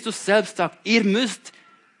 Christus selbst sagt, ihr müsst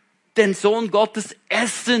den Sohn Gottes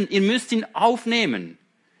essen. Ihr müsst ihn aufnehmen.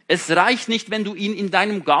 Es reicht nicht, wenn du ihn in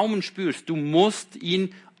deinem Gaumen spürst. Du musst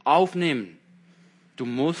ihn aufnehmen. Du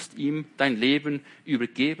musst ihm dein Leben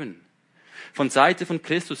übergeben. Von Seite von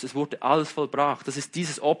Christus, es wurde alles vollbracht. Das ist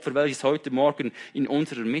dieses Opfer, welches heute Morgen in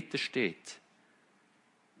unserer Mitte steht.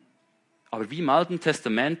 Aber wie im Alten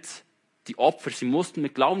Testament, die Opfer, sie mussten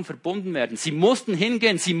mit Glauben verbunden werden. Sie mussten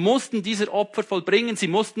hingehen, sie mussten dieser Opfer vollbringen, sie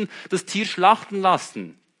mussten das Tier schlachten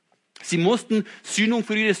lassen. Sie mussten Sühnung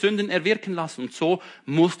für ihre Sünden erwirken lassen. Und so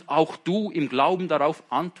musst auch du im Glauben darauf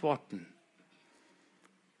antworten.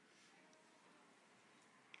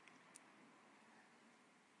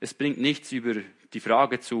 Es bringt nichts, über die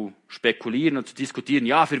Frage zu spekulieren und zu diskutieren.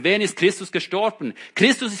 Ja, für wen ist Christus gestorben?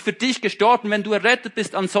 Christus ist für dich gestorben, wenn du errettet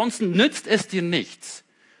bist. Ansonsten nützt es dir nichts.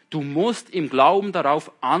 Du musst im Glauben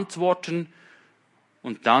darauf antworten.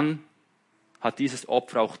 Und dann hat dieses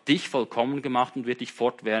Opfer auch dich vollkommen gemacht und wird dich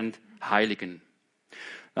fortwährend heiligen.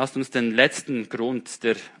 Lasst uns den letzten Grund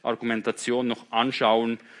der Argumentation noch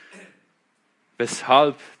anschauen,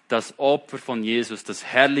 weshalb das Opfer von Jesus das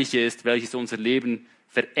Herrliche ist, welches unser Leben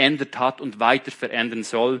verändert hat und weiter verändern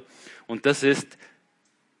soll. Und das ist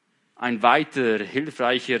ein weiterer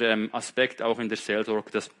hilfreicher Aspekt auch in der Seelsorge.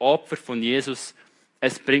 Das Opfer von Jesus,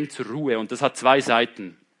 es bringt zur Ruhe. Und das hat zwei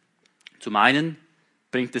Seiten. Zum einen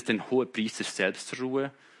bringt es den Hohepriester selbst zur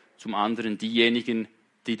Ruhe, zum anderen diejenigen,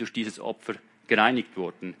 die durch dieses Opfer gereinigt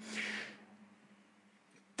wurden.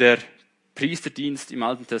 Der Priesterdienst im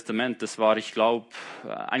Alten Testament, das war, ich glaube,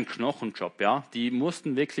 ein Knochenjob. Ja? Die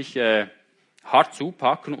mussten wirklich hart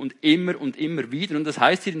zupacken und immer wieder. Und das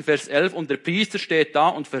heißt hier in Vers 11, und der Priester steht da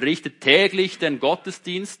und verrichtet täglich den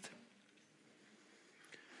Gottesdienst.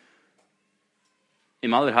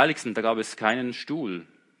 Im Allerheiligsten, da gab es keinen Stuhl.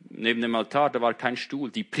 Neben dem Altar, da war kein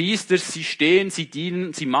Stuhl. Die Priester, sie stehen, sie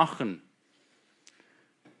dienen, sie machen.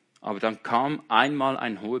 Aber dann kam einmal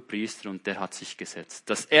ein Hohepriester und der hat sich gesetzt.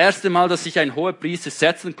 Das erste Mal, dass sich ein Hohepriester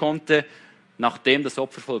setzen konnte, nachdem das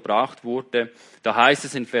Opfer vollbracht wurde, da heißt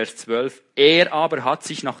es in Vers 12, er aber hat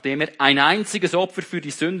sich, nachdem er ein einziges Opfer für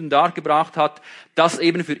die Sünden dargebracht hat, das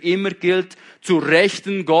eben für immer gilt, zu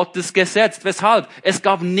Rechten Gottes gesetzt. Weshalb? Es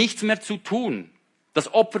gab nichts mehr zu tun.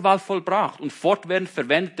 Das Opfer war vollbracht und fortwährend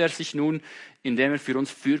verwendet er sich nun, indem er für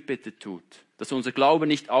uns Fürbitte tut, dass unser Glaube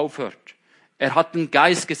nicht aufhört. Er hat den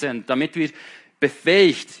Geist gesendet, damit wir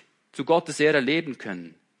befähigt zu Gottes Ehre leben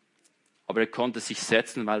können. Aber er konnte sich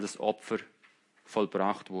setzen, weil das Opfer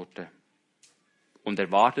vollbracht wurde. Und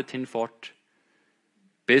er wartet hinfort,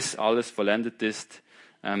 bis alles vollendet ist,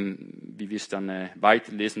 wie wir es dann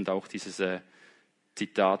weiterlesen und auch dieses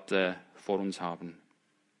Zitat vor uns haben.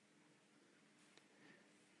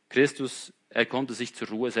 Christus, er konnte sich zur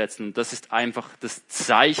Ruhe setzen. Und das ist einfach das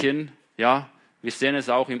Zeichen, ja. Wir sehen es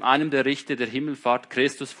auch in einem der Richter der Himmelfahrt.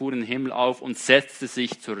 Christus fuhr in den Himmel auf und setzte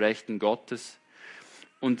sich zur Rechten Gottes.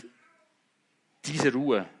 Und diese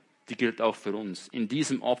Ruhe, die gilt auch für uns. In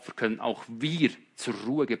diesem Opfer können auch wir zur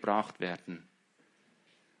Ruhe gebracht werden.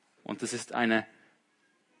 Und das ist eine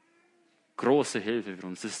große Hilfe für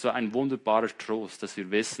uns. Das ist so ein wunderbarer Trost, dass wir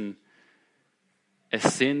wissen,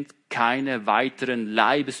 es sind keine weiteren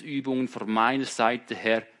Leibesübungen von meiner Seite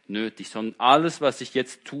her nötig, sondern alles, was ich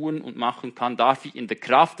jetzt tun und machen kann, darf ich in der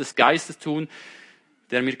Kraft des Geistes tun,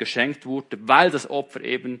 der mir geschenkt wurde, weil das Opfer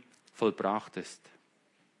eben vollbracht ist.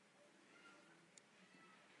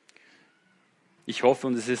 Ich hoffe,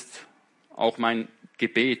 und es ist auch mein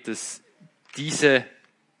Gebet, dass diese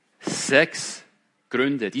 6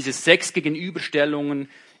 Gründe, diese 6 Gegenüberstellungen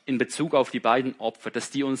in Bezug auf die beiden Opfer, dass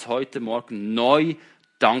die uns heute Morgen neu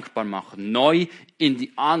dankbar machen, neu in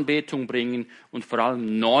die Anbetung bringen und vor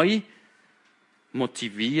allem neu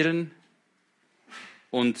motivieren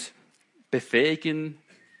und befähigen,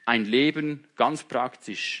 ein Leben ganz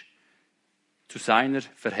praktisch zu seiner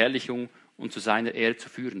Verherrlichung und zu seiner Ehre zu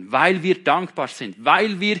führen, weil wir dankbar sind,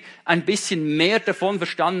 weil wir ein bisschen mehr davon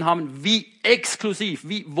verstanden haben, wie exklusiv,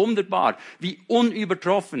 wie wunderbar, wie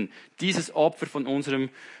unübertroffen dieses Opfer von unserem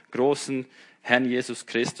großen Herrn Jesus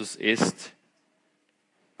Christus ist,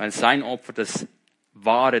 weil sein Opfer das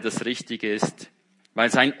Wahre, das Richtige ist, weil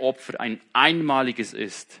sein Opfer ein einmaliges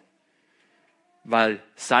ist, weil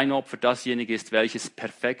sein Opfer dasjenige ist, welches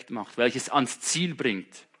perfekt macht, welches ans Ziel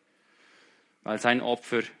bringt, weil sein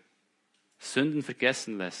Opfer Sünden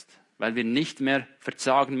vergessen lässt, weil wir nicht mehr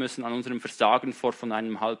verzagen müssen an unserem Versagen von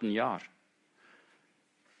einem halben Jahr,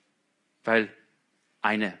 weil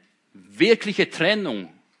eine wirkliche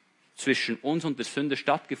Trennung zwischen uns und der Sünde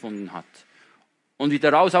stattgefunden hat. Und wir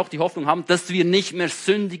daraus auch die Hoffnung haben, dass wir nicht mehr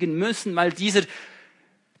sündigen müssen, weil dieses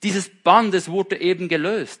Band, es wurde eben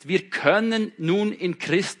gelöst. Wir können nun in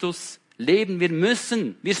Christus leben.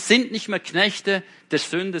 Wir sind nicht mehr Knechte der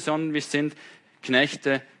Sünde, sondern wir sind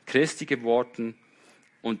Knechte Christi geworden.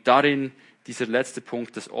 Und darin, dieser letzte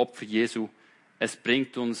Punkt, das Opfer Jesu, es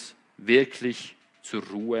bringt uns wirklich zur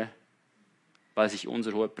Ruhe, weil sich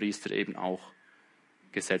unser Hohepriester eben auch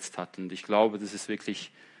gesetzt hat. Und ich glaube, das ist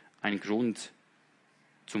wirklich ein Grund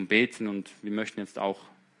zum Beten und wir möchten jetzt auch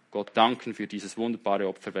Gott danken für dieses wunderbare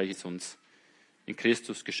Opfer, welches uns in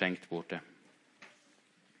Christus geschenkt wurde.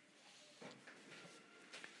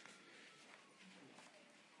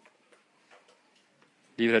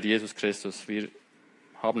 Lieber Herr Jesus Christus, wir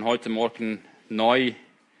haben heute Morgen neu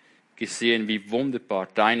gesehen, wie wunderbar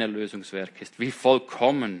dein Erlösungswerk ist, wie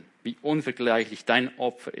vollkommen, wie unvergleichlich dein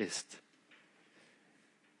Opfer ist.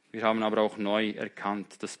 Wir haben aber auch neu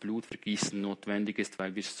erkannt, dass Blutvergießen notwendig ist,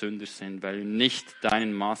 weil wir Sünder sind, weil wir nicht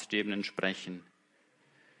deinen Maßstäben entsprechen.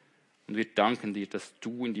 Und wir danken dir, dass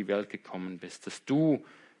du in die Welt gekommen bist, dass du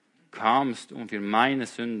kamst, um für meine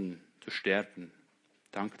Sünden zu sterben.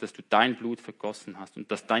 Danke, dass du dein Blut vergossen hast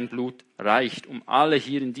und dass dein Blut reicht, um alle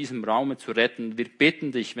hier in diesem Raum zu retten. Wir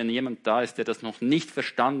bitten dich, wenn jemand da ist, der das noch nicht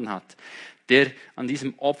verstanden hat, der an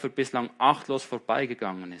diesem Opfer bislang achtlos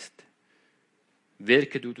vorbeigegangen ist.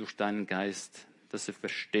 Wirke du durch deinen Geist, dass er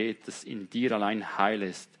versteht, dass in dir allein Heil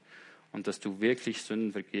ist und dass du wirklich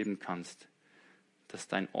Sünden vergeben kannst, dass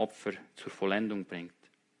dein Opfer zur Vollendung bringt.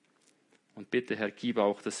 Und bitte, Herr, gib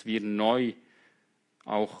auch, dass wir neu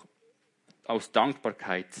auch aus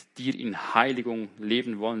Dankbarkeit dir in Heiligung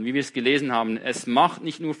leben wollen. Wie wir es gelesen haben, es macht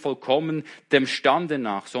nicht nur vollkommen dem Stande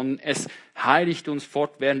nach, sondern es heiligt uns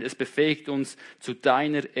fortwährend, es befähigt uns, zu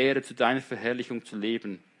deiner Ehre, zu deiner Verherrlichung zu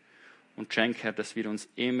leben. Und schenk, Herr, dass wir uns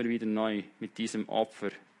immer wieder neu mit diesem Opfer,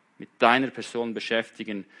 mit deiner Person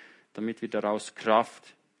beschäftigen, damit wir daraus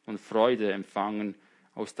Kraft und Freude empfangen,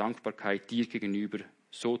 aus Dankbarkeit dir gegenüber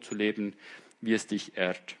so zu leben, wie es dich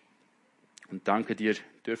ehrt. Und danke dir,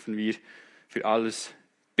 dürfen wir für alles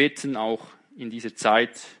bitten, auch in dieser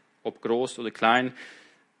Zeit, ob groß oder klein.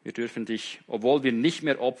 Wir dürfen dich, obwohl wir nicht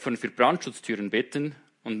mehr opfern, für Brandschutztüren bitten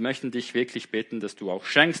und möchten dich wirklich bitten, dass du auch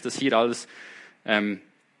schenkst, dass hier alles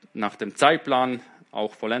nach dem Zeitplan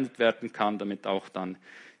auch vollendet werden kann, damit auch dann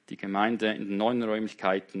die Gemeinde in den neuen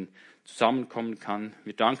Räumlichkeiten zusammenkommen kann.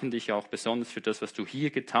 Wir danken dich auch besonders für das, was du hier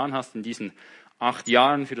getan hast in diesen 8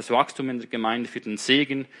 Jahren, für das Wachstum in der Gemeinde, für den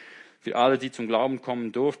Segen, für alle, die zum Glauben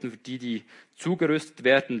kommen durften, für die, die zugerüstet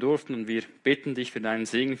werden durften. Und wir bitten dich für deinen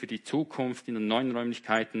Segen, für die Zukunft in den neuen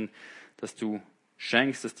Räumlichkeiten, dass du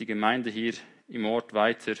schenkst, dass die Gemeinde hier im Ort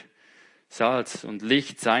weiter Salz und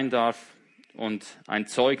Licht sein darf und ein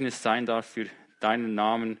Zeugnis sein darf für deinen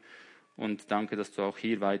Namen. Und danke, dass du auch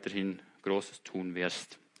hier weiterhin Großes tun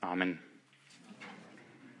wirst. Amen.